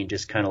 You know what I mean?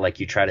 Just kind of like,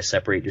 you try to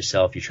separate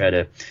yourself. You try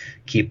to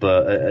keep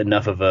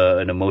enough of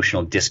an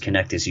emotional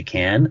disconnect as you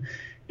can.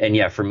 And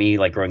yeah, for me,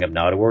 like growing up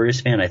not a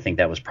Warriors fan, I think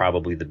that was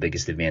probably the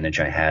biggest advantage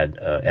I had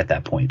at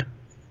that point.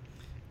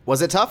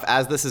 Was it tough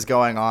as this is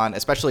going on,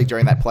 especially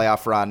during that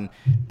playoff run,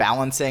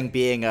 balancing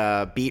being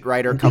a beat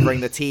writer covering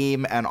the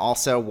team and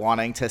also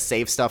wanting to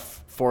save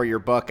stuff for your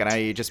book? And I know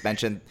you just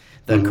mentioned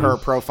the Kerr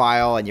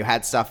profile and you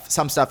had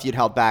some stuff you'd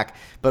held back,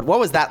 but what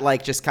was that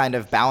like, just kind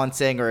of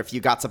balancing? Or if you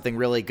got something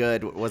really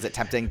good, was it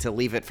tempting to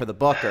leave it for the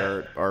book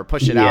or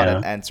push it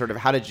out? And sort of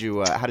how did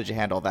you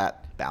handle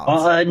that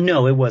balance?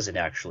 No, it wasn't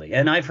actually.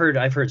 And I've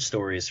heard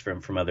stories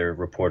from other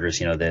reporters,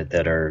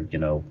 that are,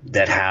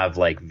 that have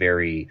like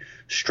very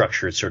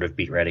structured sort of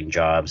beat writing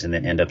jobs and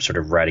then end up sort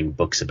of writing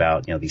books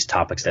about, these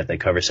topics that they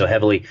cover so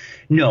heavily.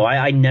 No,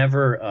 I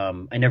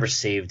never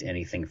saved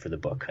anything for the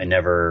book. I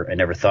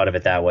never thought of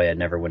it that way. I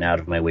never went out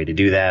of my way to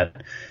do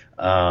that.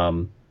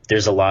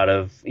 There's a lot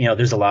of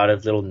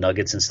little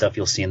nuggets and stuff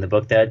you'll see in the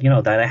book that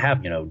I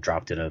have,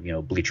 dropped in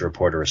a Bleacher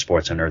Report or a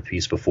Sports Unearthed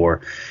piece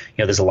before.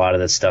 There's a lot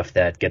of that stuff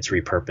that gets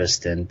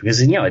repurposed, and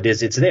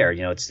because, it's there,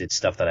 it's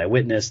stuff that I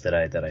witnessed, that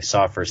I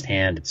saw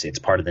firsthand. It's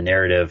part of the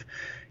narrative.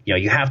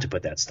 You have to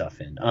put that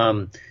stuff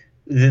in.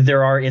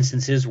 There are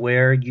instances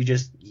where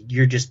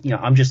you're just,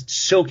 I'm just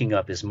soaking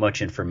up as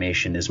much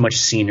information, as much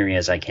scenery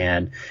as I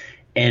can.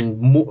 And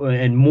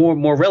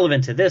more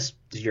relevant to this,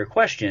 to your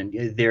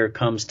question, there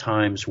comes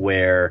times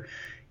where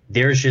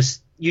you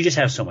just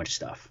have so much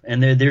stuff,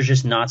 and there's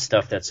just not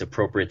stuff that's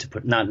appropriate to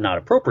put, not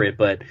appropriate,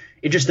 but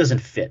it just doesn't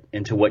fit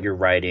into what you're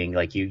writing.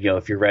 Like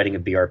if you're writing a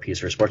BR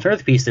piece or a Sports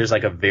Unearthed piece, there's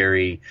like a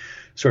very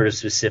sort of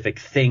specific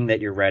thing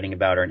that you're writing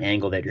about or an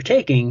angle that you're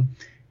taking,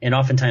 and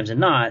oftentimes it's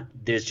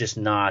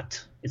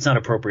not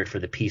appropriate for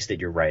the piece that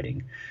you're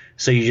writing.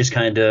 So you just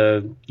kind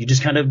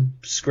of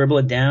scribble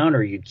it down,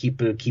 or you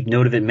keep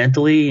note of it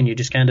mentally, and you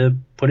just kind of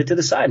put it to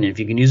the side. And if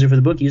you can use it for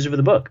the book, use it for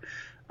the book.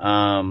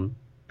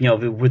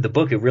 With the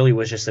book, it really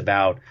was just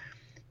about,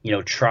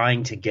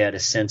 trying to get a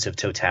sense of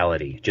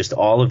totality, just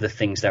all of the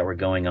things that were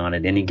going on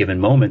at any given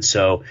moment.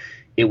 So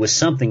it was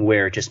something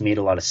where it just made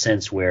a lot of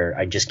sense, where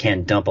I just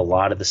can't dump a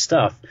lot of the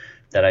stuff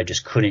that I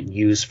just couldn't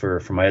use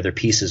for my other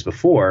pieces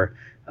before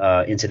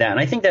into that. And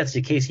I think that's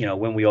the case,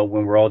 when we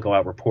all go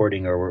out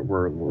reporting or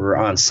we're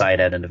on site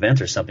at an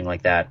event or something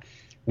like that,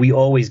 we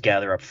always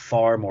gather up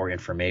far more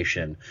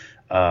information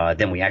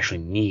than we actually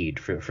need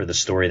for the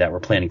story that we're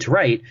planning to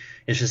write.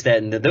 It's just that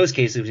in those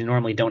cases, we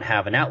normally don't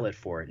have an outlet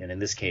for it. And in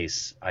this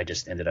case, I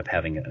just ended up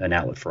having an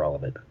outlet for all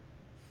of it.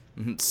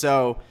 Mm-hmm.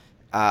 So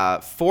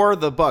for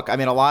the book, I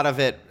mean, a lot of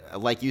it,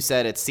 like you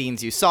said, it's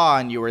scenes you saw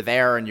and you were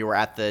there and you were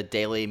at the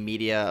daily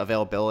media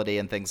availability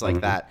and things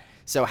like that.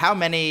 So how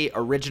many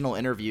original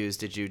interviews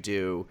did you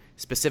do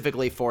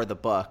specifically for the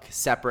book,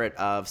 separate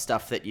of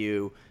stuff that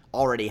you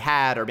already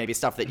had, or maybe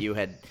stuff that you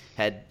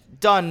had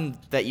done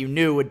that you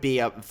knew would be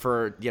up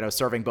for,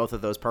 serving both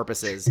of those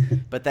purposes?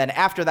 But then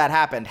after that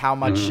happened, how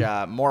much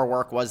more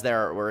work was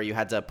there where you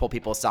had to pull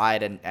people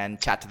aside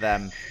and chat to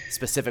them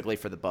specifically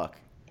for the book?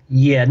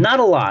 Yeah, not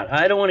a lot.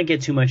 I don't want to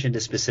get too much into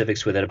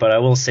specifics with it, but I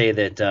will say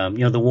that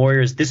the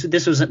Warriors. This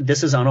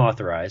is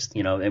unauthorized,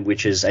 and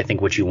which is I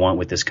think what you want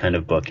with this kind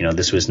of book.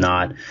 This was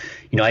not,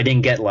 I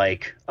didn't get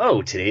like,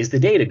 oh, today's the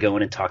day to go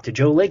in and talk to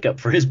Joe Lakeup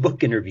for his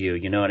book interview.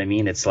 You know what I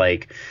mean? It's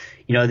like,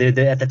 at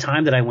the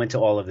time that I went to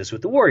all of this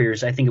with the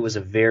Warriors, I think it was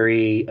a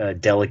very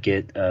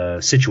delicate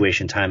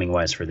situation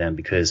timing-wise for them,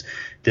 because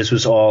this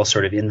was all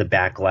sort of in the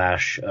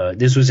backlash.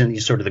 This was in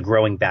sort of the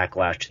growing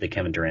backlash to the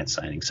Kevin Durant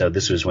signing. So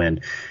this was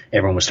when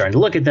everyone was starting to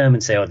look at them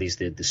and say, oh,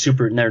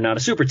 they're not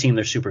a super team,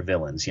 they're super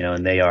villains,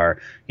 and they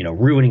are,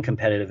 ruining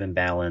competitive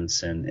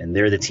imbalance, and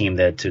they're the team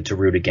that to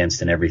root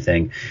against and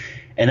everything.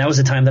 And that was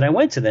the time that I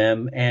went to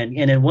them, and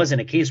it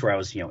wasn't a case where I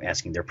was,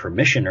 asking their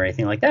permission or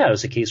anything like that. It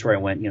was a case where I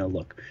went,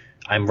 look,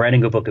 I'm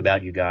writing a book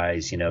about you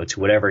guys, to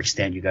whatever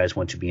extent you guys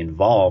want to be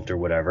involved or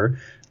whatever.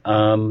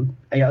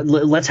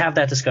 Let's have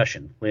that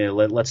discussion.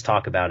 Let's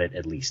talk about it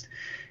at least.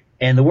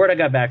 And the word I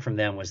got back from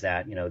them was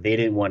that, they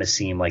didn't want to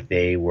seem like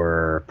they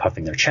were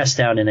puffing their chest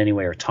out in any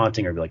way or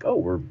taunting or be like, oh,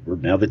 we're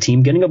now the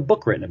team getting a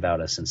book written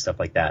about us and stuff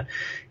like that.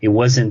 It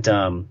wasn't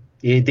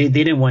they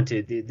didn't want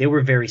to. They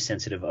were very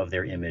sensitive of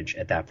their image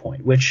at that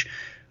point, which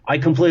I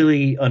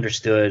completely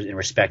understood and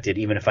respected,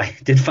 even if I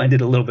did find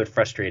it a little bit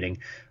frustrating.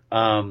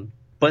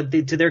 But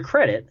to their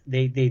credit,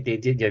 they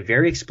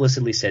very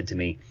explicitly said to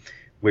me,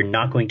 we're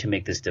not going to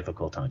make this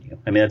difficult on you.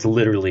 I mean, that's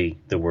literally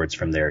the words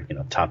from their,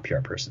 top PR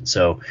person.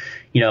 So,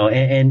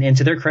 and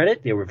to their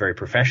credit, they were very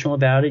professional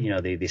about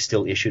it. They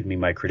still issued me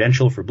my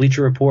credential for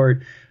Bleacher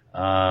Report.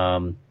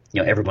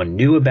 Everyone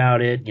knew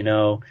about it,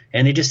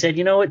 and they just said,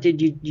 you know what,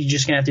 you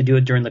just gonna have to do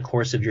it during the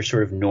course of your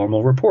sort of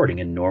normal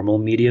reporting and normal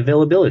media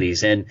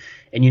availabilities. And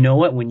you know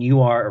what, when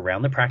you are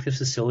around the practice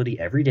facility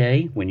every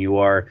day, when you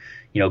are,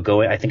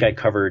 going, I think I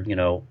covered,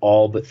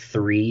 all but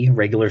 3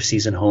 regular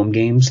season home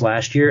games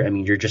last year. I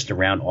mean, you're just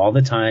around all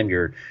the time.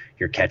 You're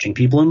catching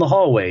people in the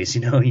hallways,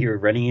 you're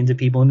running into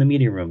people in the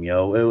media room,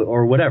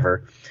 or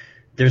whatever.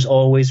 There's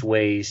always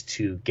ways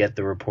to get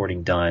the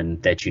reporting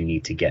done that you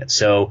need to get.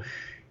 So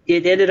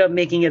it ended up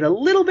making it a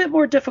little bit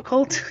more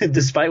difficult,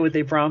 despite what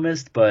they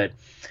promised. But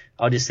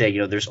I'll just say,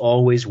 there's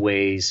always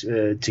ways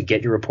to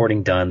get your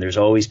reporting done. There's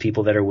always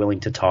people that are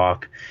willing to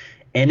talk.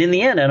 And in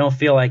the end, I don't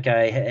feel like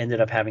I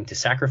ended up having to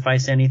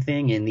sacrifice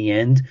anything. In the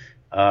end,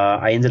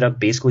 I ended up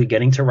basically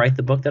getting to write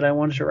the book that I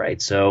wanted to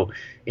write. So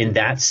in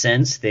that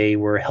sense, they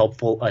were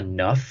helpful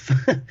enough,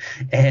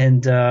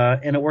 and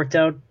it worked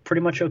out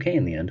pretty much okay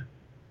in the end.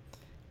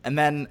 And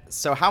then,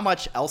 so how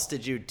much else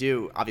did you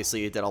do?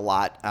 Obviously, you did a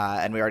lot,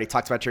 and we already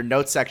talked about your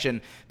notes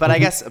section. But I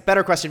guess a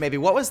better question maybe,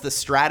 what was the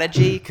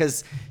strategy?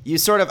 Because you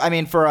sort of,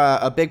 for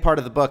a big part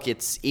of the book,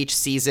 it's each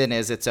season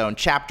is its own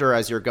chapter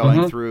as you're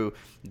going through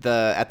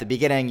at the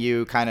beginning,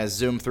 you kind of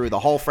zoom through the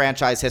whole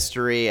franchise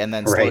history and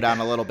then slow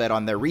down a little bit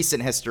on their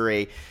recent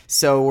history.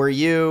 So were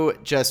you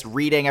just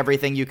reading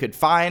everything you could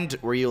find?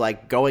 Were you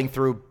like going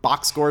through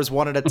box scores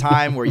one at a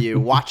time? Were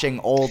you watching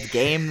old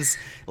games?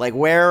 Like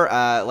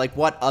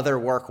what other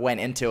work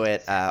went into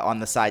it on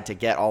the side to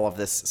get all of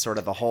this sort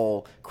of the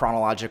whole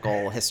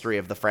chronological history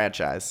of the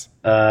franchise?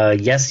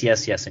 Yes,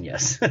 and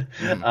yes.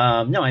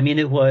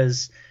 No,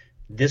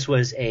 this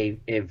was a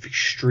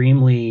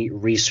extremely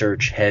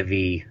research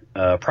heavy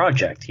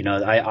project.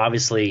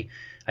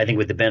 I think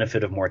with the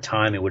benefit of more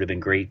time, it would have been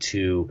great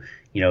to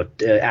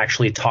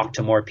actually talk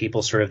to more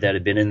people sort of that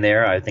had been in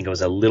there. I think it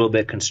was a little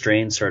bit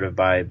constrained sort of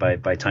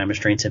by time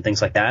restraints and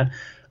things like that.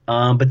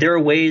 But there are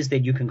ways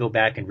that you can go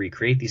back and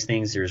recreate these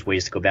things. There's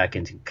ways to go back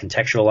and to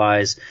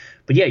contextualize.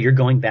 But yeah, you're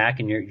going back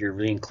and you're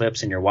reading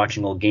clips and you're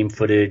watching old game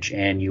footage,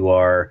 and you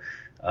are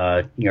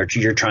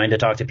you're trying to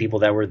talk to people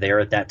that were there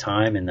at that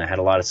time, and I had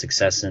a lot of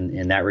success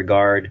in that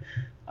regard.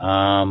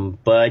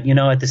 But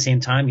at the same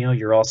time,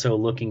 you're also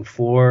looking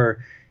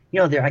for,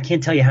 I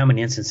can't tell you how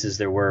many instances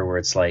there were where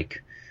it's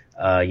like,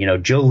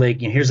 Joe Lake,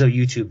 here's a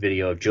YouTube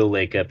video of Joe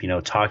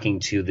Lakeup,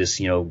 talking to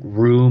this,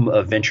 room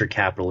of venture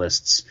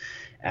capitalists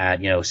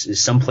at,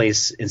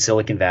 someplace in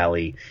Silicon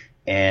Valley.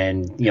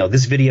 And,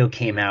 this video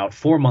came out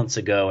 4 months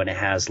ago and it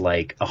has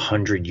like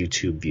 100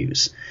 YouTube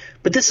views.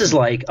 But this is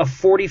like a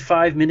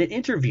 45-minute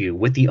interview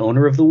with the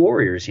owner of the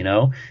Warriors,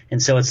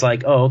 And so it's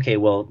like, oh, okay,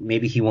 well,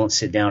 maybe he won't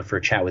sit down for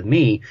a chat with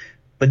me,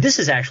 But this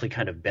is actually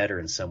kind of better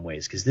in some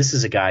ways, because this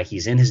is a guy,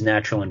 he's in his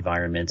natural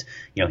environment.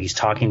 He's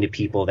talking to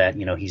people that,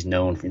 he's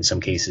known in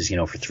some cases,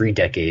 for 3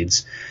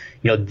 decades.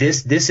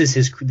 This is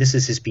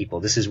his people.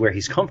 This is where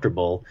he's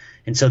comfortable.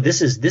 And so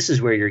this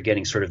is where you're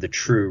getting sort of the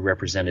true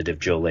representative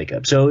Joe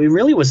Lacob. So it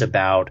really was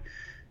about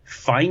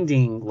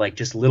finding like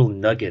just little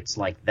nuggets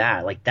like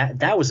that. Like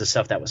that was the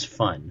stuff that was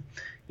fun.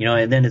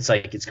 And then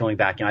it's going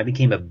back. I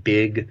became a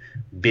big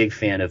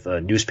fan of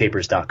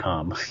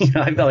newspapers.com.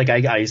 I felt like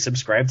I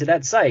subscribed to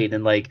that site,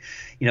 and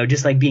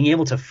just like being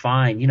able to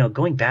find,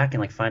 going back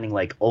and like finding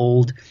like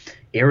old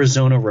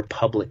Arizona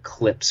Republic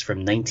clips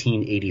from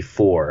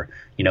 1984,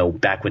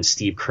 back when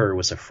Steve Kerr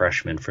was a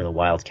freshman for the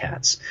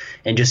Wildcats,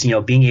 and just,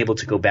 being able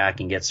to go back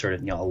and get sort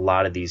of, a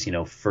lot of these,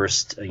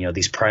 first,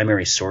 these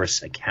primary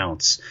source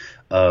accounts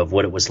of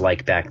what it was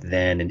like back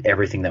then and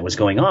everything that was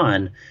going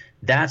on.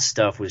 That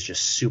stuff was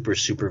just super,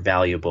 super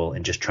valuable,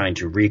 and just trying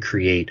to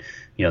recreate,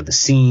 the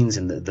scenes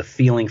and the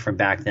feeling from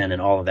back then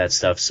and all of that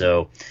stuff.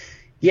 So,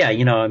 yeah,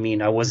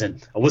 I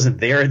wasn't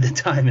there at the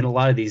time in a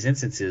lot of these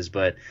instances,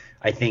 but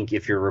I think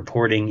if your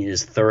reporting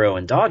is thorough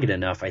and dogged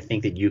enough, I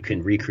think that you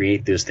can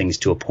recreate those things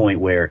to a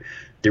point where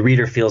the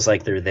reader feels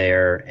like they're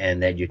there,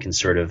 and that you can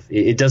sort of,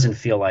 it doesn't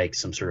feel like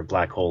some sort of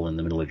black hole in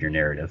the middle of your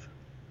narrative.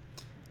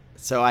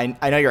 So I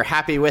know you're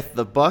happy with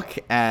the book,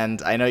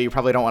 and I know you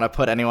probably don't want to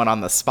put anyone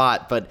on the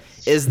spot, but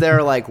is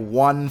there like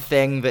one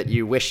thing that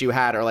you wish you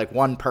had, or like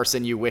one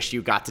person you wish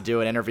you got to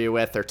do an interview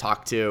with or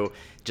talk to,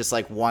 just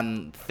like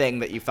one thing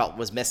that you felt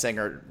was missing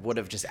or would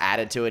have just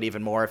added to it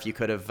even more if you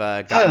could have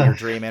gotten your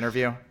dream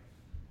interview?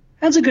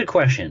 That's a good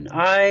question.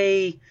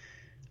 I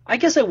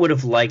guess I would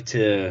have liked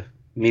to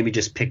maybe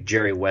just pick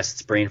Jerry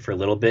West's brain for a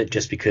little bit,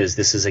 just because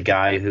this is a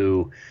guy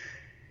who,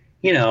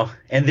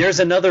 and there's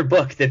another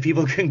book that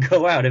people can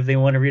go out if they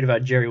want to read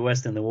about Jerry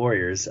West and the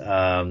Warriors. This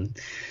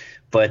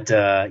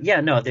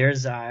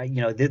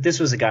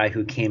was a guy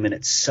who came in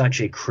at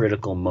such a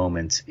critical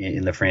moment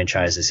in the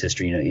franchise's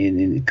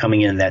history,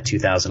 coming in that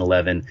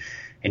 2011.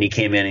 And he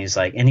came in and he's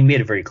like, and he made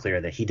it very clear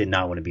that he did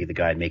not want to be the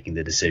guy making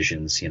the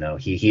decisions.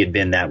 He had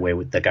been that way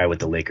with the guy with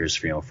the Lakers,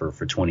 for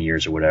 20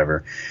 years or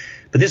whatever.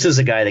 But this was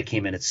a guy that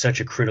came in at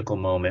such a critical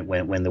moment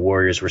when the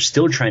Warriors were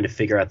still trying to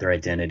figure out their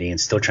identity and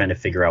still trying to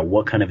figure out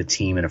what kind of a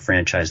team and a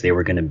franchise they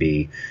were going to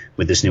be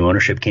with this new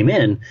ownership came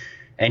in.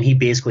 And he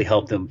basically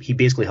helped them. He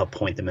basically helped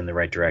point them in the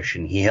right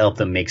direction. He helped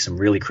them make some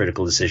really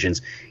critical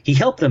decisions. He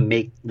helped them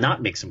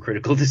not make some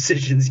critical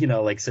decisions,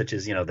 such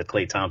as, the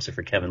Klay Thompson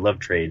for Kevin Love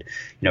trade,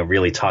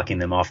 really talking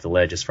them off the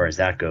ledge as far as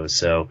that goes.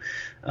 So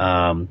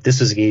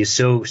this was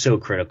so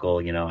critical.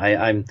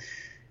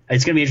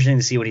 It's going to be interesting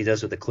to see what he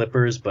does with the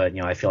Clippers, but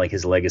I feel like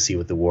his legacy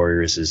with the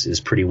Warriors is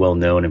pretty well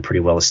known and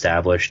pretty well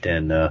established.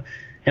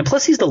 And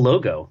plus, he's the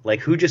logo. Like,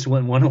 who just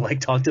wouldn't want to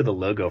talk to the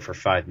logo for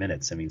 5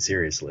 minutes? I mean,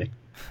 seriously.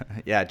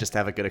 Yeah, just to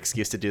have a good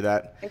excuse to do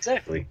that.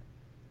 Exactly.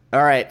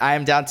 All right, I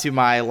am down to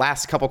my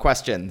last couple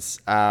questions.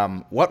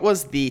 What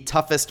was the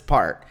toughest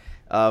part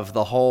of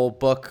the whole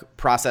book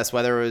process,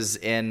 whether it was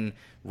in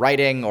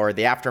writing or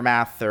the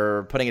aftermath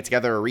or putting it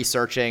together or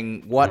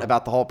researching? What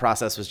about the whole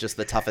process was just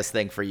the toughest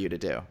thing for you to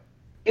do?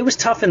 It was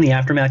tough in the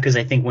aftermath because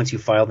I think once you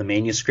file the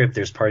manuscript,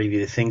 there's part of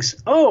you that thinks,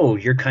 oh,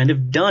 you're kind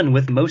of done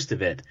with most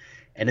of it.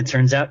 And it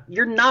turns out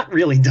you're not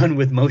really done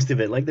with most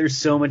of it. Like, there's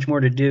so much more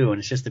to do. And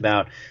it's just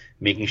about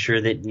making sure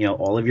that,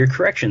 all of your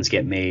corrections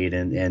get made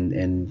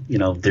and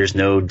there's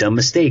no dumb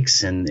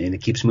mistakes and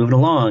it keeps moving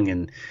along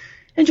and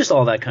just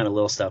all that kind of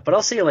little stuff. But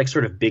I'll say,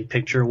 sort of big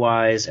picture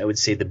wise, I would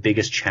say the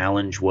biggest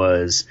challenge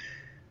was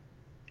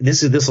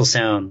this will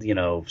sound,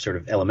 sort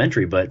of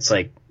elementary, but it's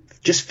like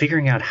just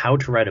figuring out how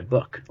to write a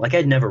book. Like,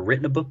 I'd never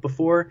written a book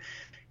before.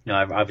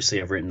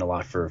 I've written a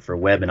lot for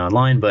web and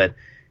online, but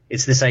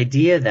it's this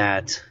idea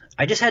that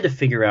I just had to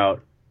figure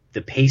out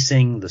the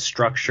pacing, the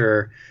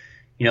structure.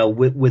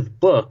 With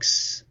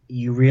books,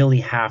 you really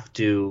have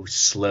to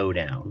slow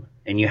down,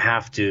 and you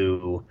have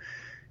to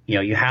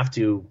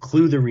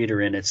clue the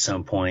reader in at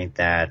some point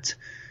that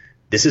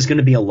this is going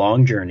to be a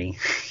long journey.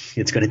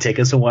 It's going to take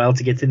us a while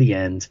to get to the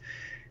end.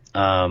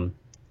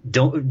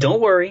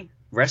 Don't worry.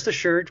 Rest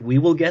assured, we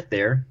will get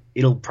there.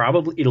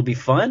 It'll be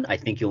fun. I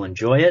think you'll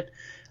enjoy it.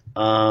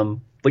 But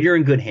you're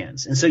in good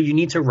hands. And so you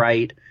need to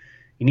write.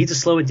 You need to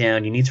slow it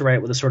down. You need to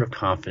write with a sort of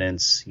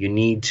confidence. You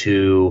need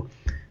to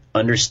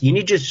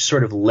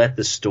sort of let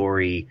the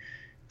story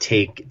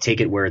take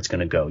it where it's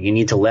going to go. You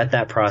need to let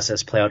that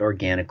process play out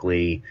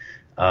organically.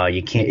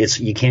 You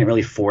can't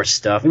really force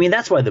stuff. I mean,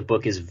 that's why the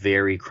book is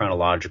very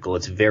chronological.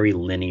 It's very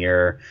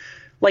linear.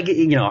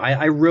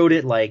 I wrote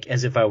it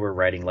as if I were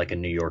writing a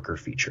New Yorker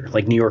feature.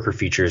 Like, New Yorker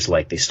features,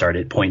 they start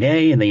at point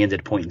A and they end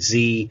at point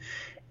Z,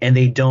 and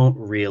they don't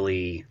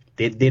really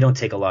they don't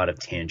take a lot of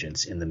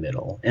tangents in the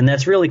middle. And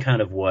that's really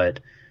kind of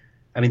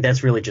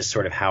that's really just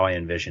sort of how I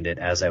envisioned it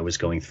as I was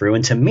going through.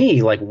 And to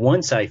me,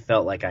 once I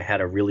felt like I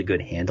had a really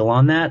good handle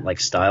on that,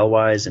 style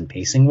wise and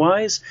pacing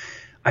wise,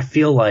 I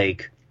feel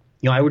like,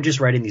 I would just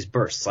write in these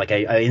bursts. I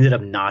ended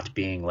up not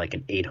being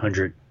an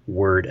 800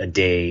 word a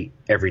day,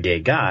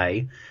 everyday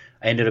guy.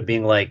 I ended up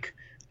being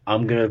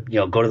I'm going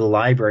to, go to the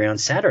library on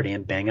Saturday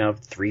and bang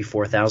out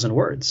 3,000-4,000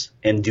 words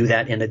and do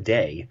that in a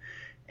day.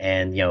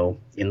 And,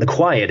 in the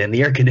quiet and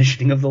the air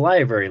conditioning of the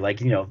library,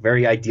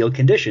 very ideal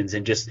conditions,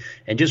 and just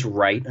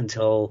write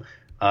until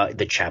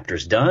the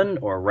chapter's done,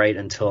 or write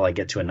until I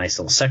get to a nice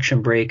little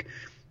section break.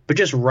 But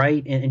just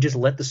write and just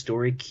let the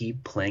story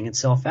keep playing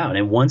itself out.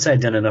 And once I'd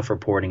done enough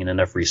reporting and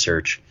enough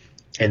research,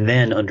 and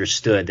then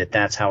understood that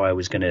that's how I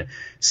was going to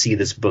see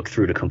this book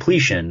through to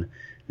completion,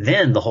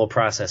 then the whole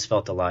process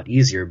felt a lot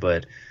easier.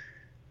 But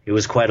it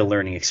was quite a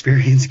learning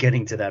experience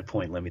getting to that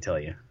point, let me tell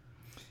you.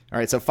 All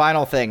right, so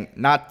final thing,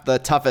 not the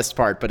toughest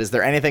part, but is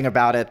there anything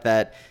about it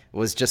that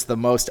was just the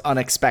most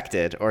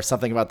unexpected, or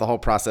something about the whole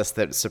process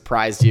that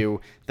surprised you,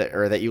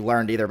 that you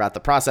learned either about the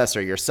process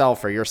or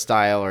yourself or your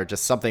style, or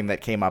just something that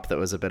came up that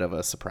was a bit of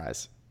a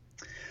surprise?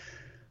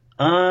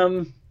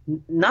 Not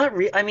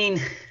really. I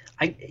mean,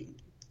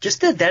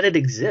 just that it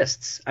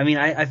exists. I mean,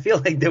 I feel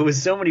like there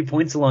was so many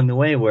points along the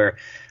way where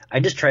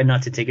I just tried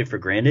not to take it for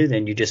granted,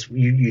 and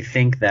you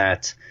think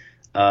that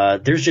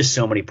there's just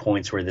so many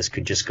points where this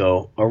could just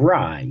go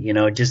awry.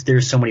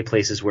 There's so many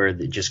places where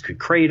it just could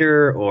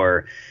crater,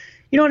 or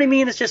you know what I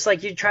mean? It's just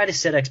like you try to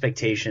set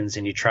expectations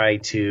and you try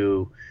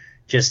to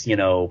just,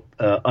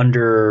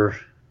 under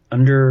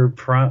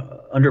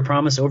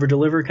promise, over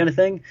deliver kind of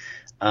thing.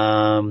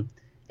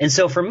 And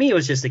so for me, it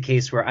was just a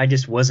case where I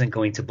just wasn't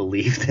going to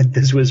believe that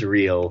this was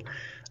real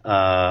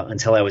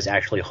until I was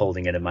actually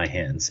holding it in my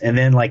hands. And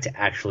then to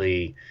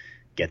actually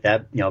get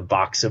that,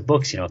 box of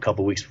books, a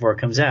couple weeks before it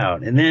comes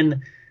out. And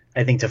then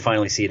I think to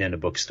finally see it in a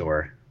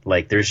bookstore,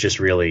 there's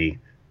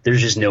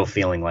just no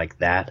feeling like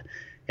that.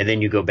 And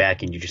then you go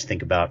back and you just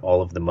think about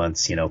all of the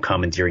months,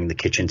 commandeering the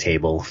kitchen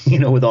table,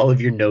 with all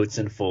of your notes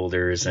and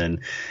folders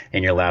and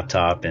your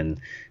laptop and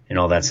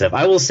all that stuff.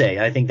 I will say,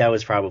 I think that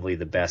was probably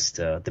the best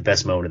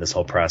moment of this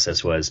whole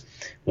process was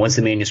once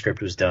the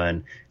manuscript was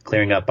done,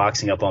 clearing up,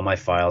 boxing up all my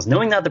files,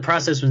 knowing that the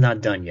process was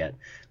not done yet,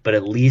 but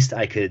at least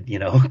I could,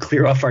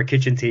 clear off our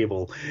kitchen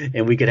table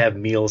and we could have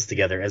meals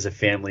together as a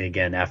family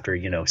again after,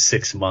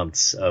 6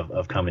 months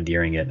of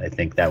commandeering it. I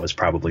think that was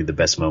probably the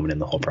best moment in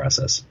the whole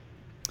process.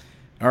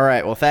 All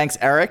right. Well, thanks,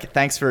 Erik.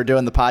 Thanks for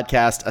doing the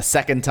podcast a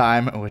second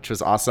time, which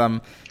was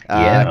awesome.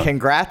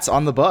 Congrats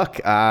on the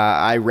book.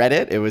 I read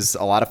it. It was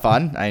a lot of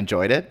fun. I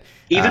enjoyed it.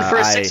 Even for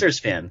a Sixers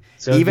fan.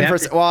 So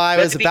I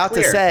was about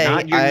to say,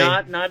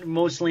 you're not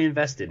mostly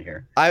invested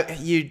here.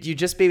 You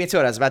just beat me to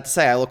it. I was about to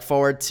say, I look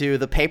forward to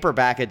the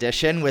paperback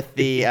edition with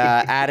the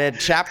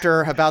added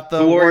chapter about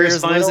the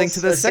Warriors losing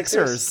to the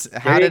Sixers.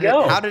 How did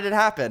it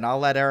happen? I'll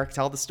let Erik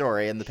tell the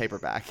story in the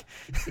paperback.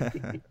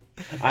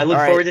 I look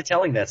forward to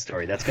telling that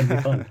story. That's going to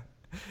be fun.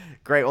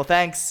 Great. Well,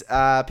 thanks.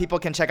 People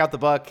can check out the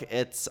book.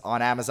 It's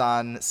on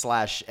Amazon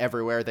 /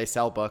 everywhere they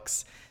sell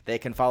books. They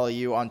can follow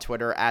you on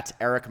Twitter at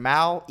Erik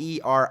Mal,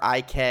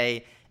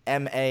 ErikMal.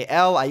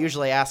 I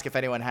usually ask if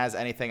anyone has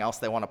anything else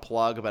they want to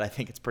plug, but I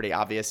think it's pretty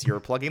obvious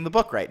you're plugging the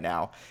book right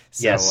now.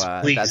 So, yes,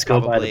 please that's go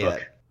buy probably the book.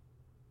 it.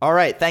 All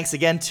right. Thanks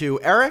again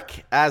to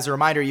Erik. As a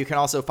reminder, you can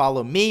also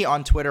follow me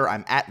on Twitter.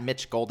 I'm at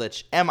Mitch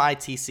Goldich,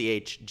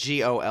 MitchGoldich.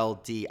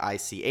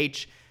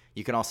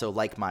 You can also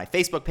like my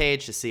Facebook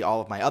page to see all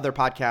of my other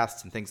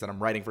podcasts and things that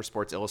I'm writing for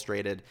Sports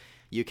Illustrated.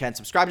 You can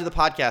subscribe to the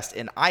podcast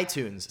in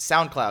iTunes,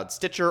 SoundCloud,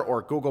 Stitcher,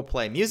 or Google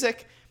Play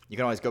Music. You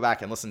can always go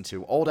back and listen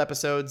to old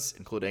episodes,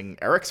 including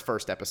Erik's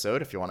first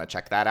episode, if you want to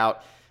check that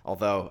out.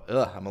 Although,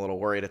 I'm a little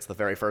worried it's the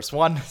very first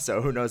one,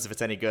 so who knows if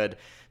it's any good.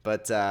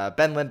 But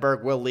Ben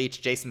Lindbergh, Will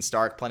Leach, Jason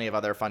Stark, plenty of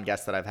other fun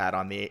guests that I've had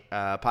on the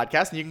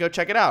podcast, and you can go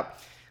check it out.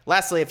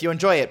 Lastly, if you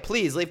enjoy it,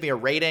 please leave me a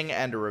rating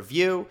and a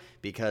review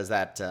because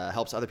that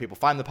helps other people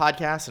find the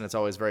podcast, and it's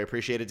always very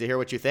appreciated to hear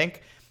what you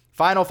think.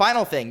 Final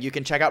thing, you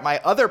can check out my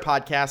other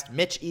podcast,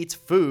 Mitch Eats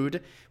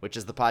Food, which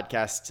is the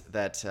podcast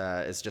that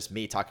is just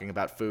me talking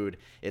about food.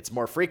 It's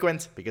more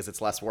frequent because it's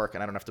less work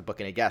and I don't have to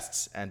book any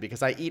guests, and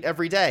because I eat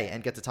every day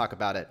and get to talk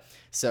about it.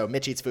 So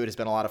Mitch Eats Food has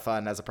been a lot of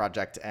fun as a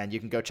project, and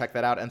you can go check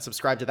that out and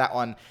subscribe to that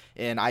one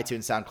in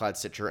iTunes, SoundCloud,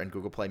 Stitcher, and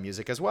Google Play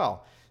Music as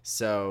well.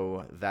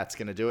 So that's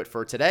going to do it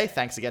for today.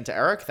 Thanks again to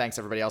Erik. Thanks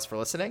everybody else for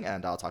listening,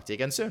 and I'll talk to you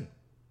again soon.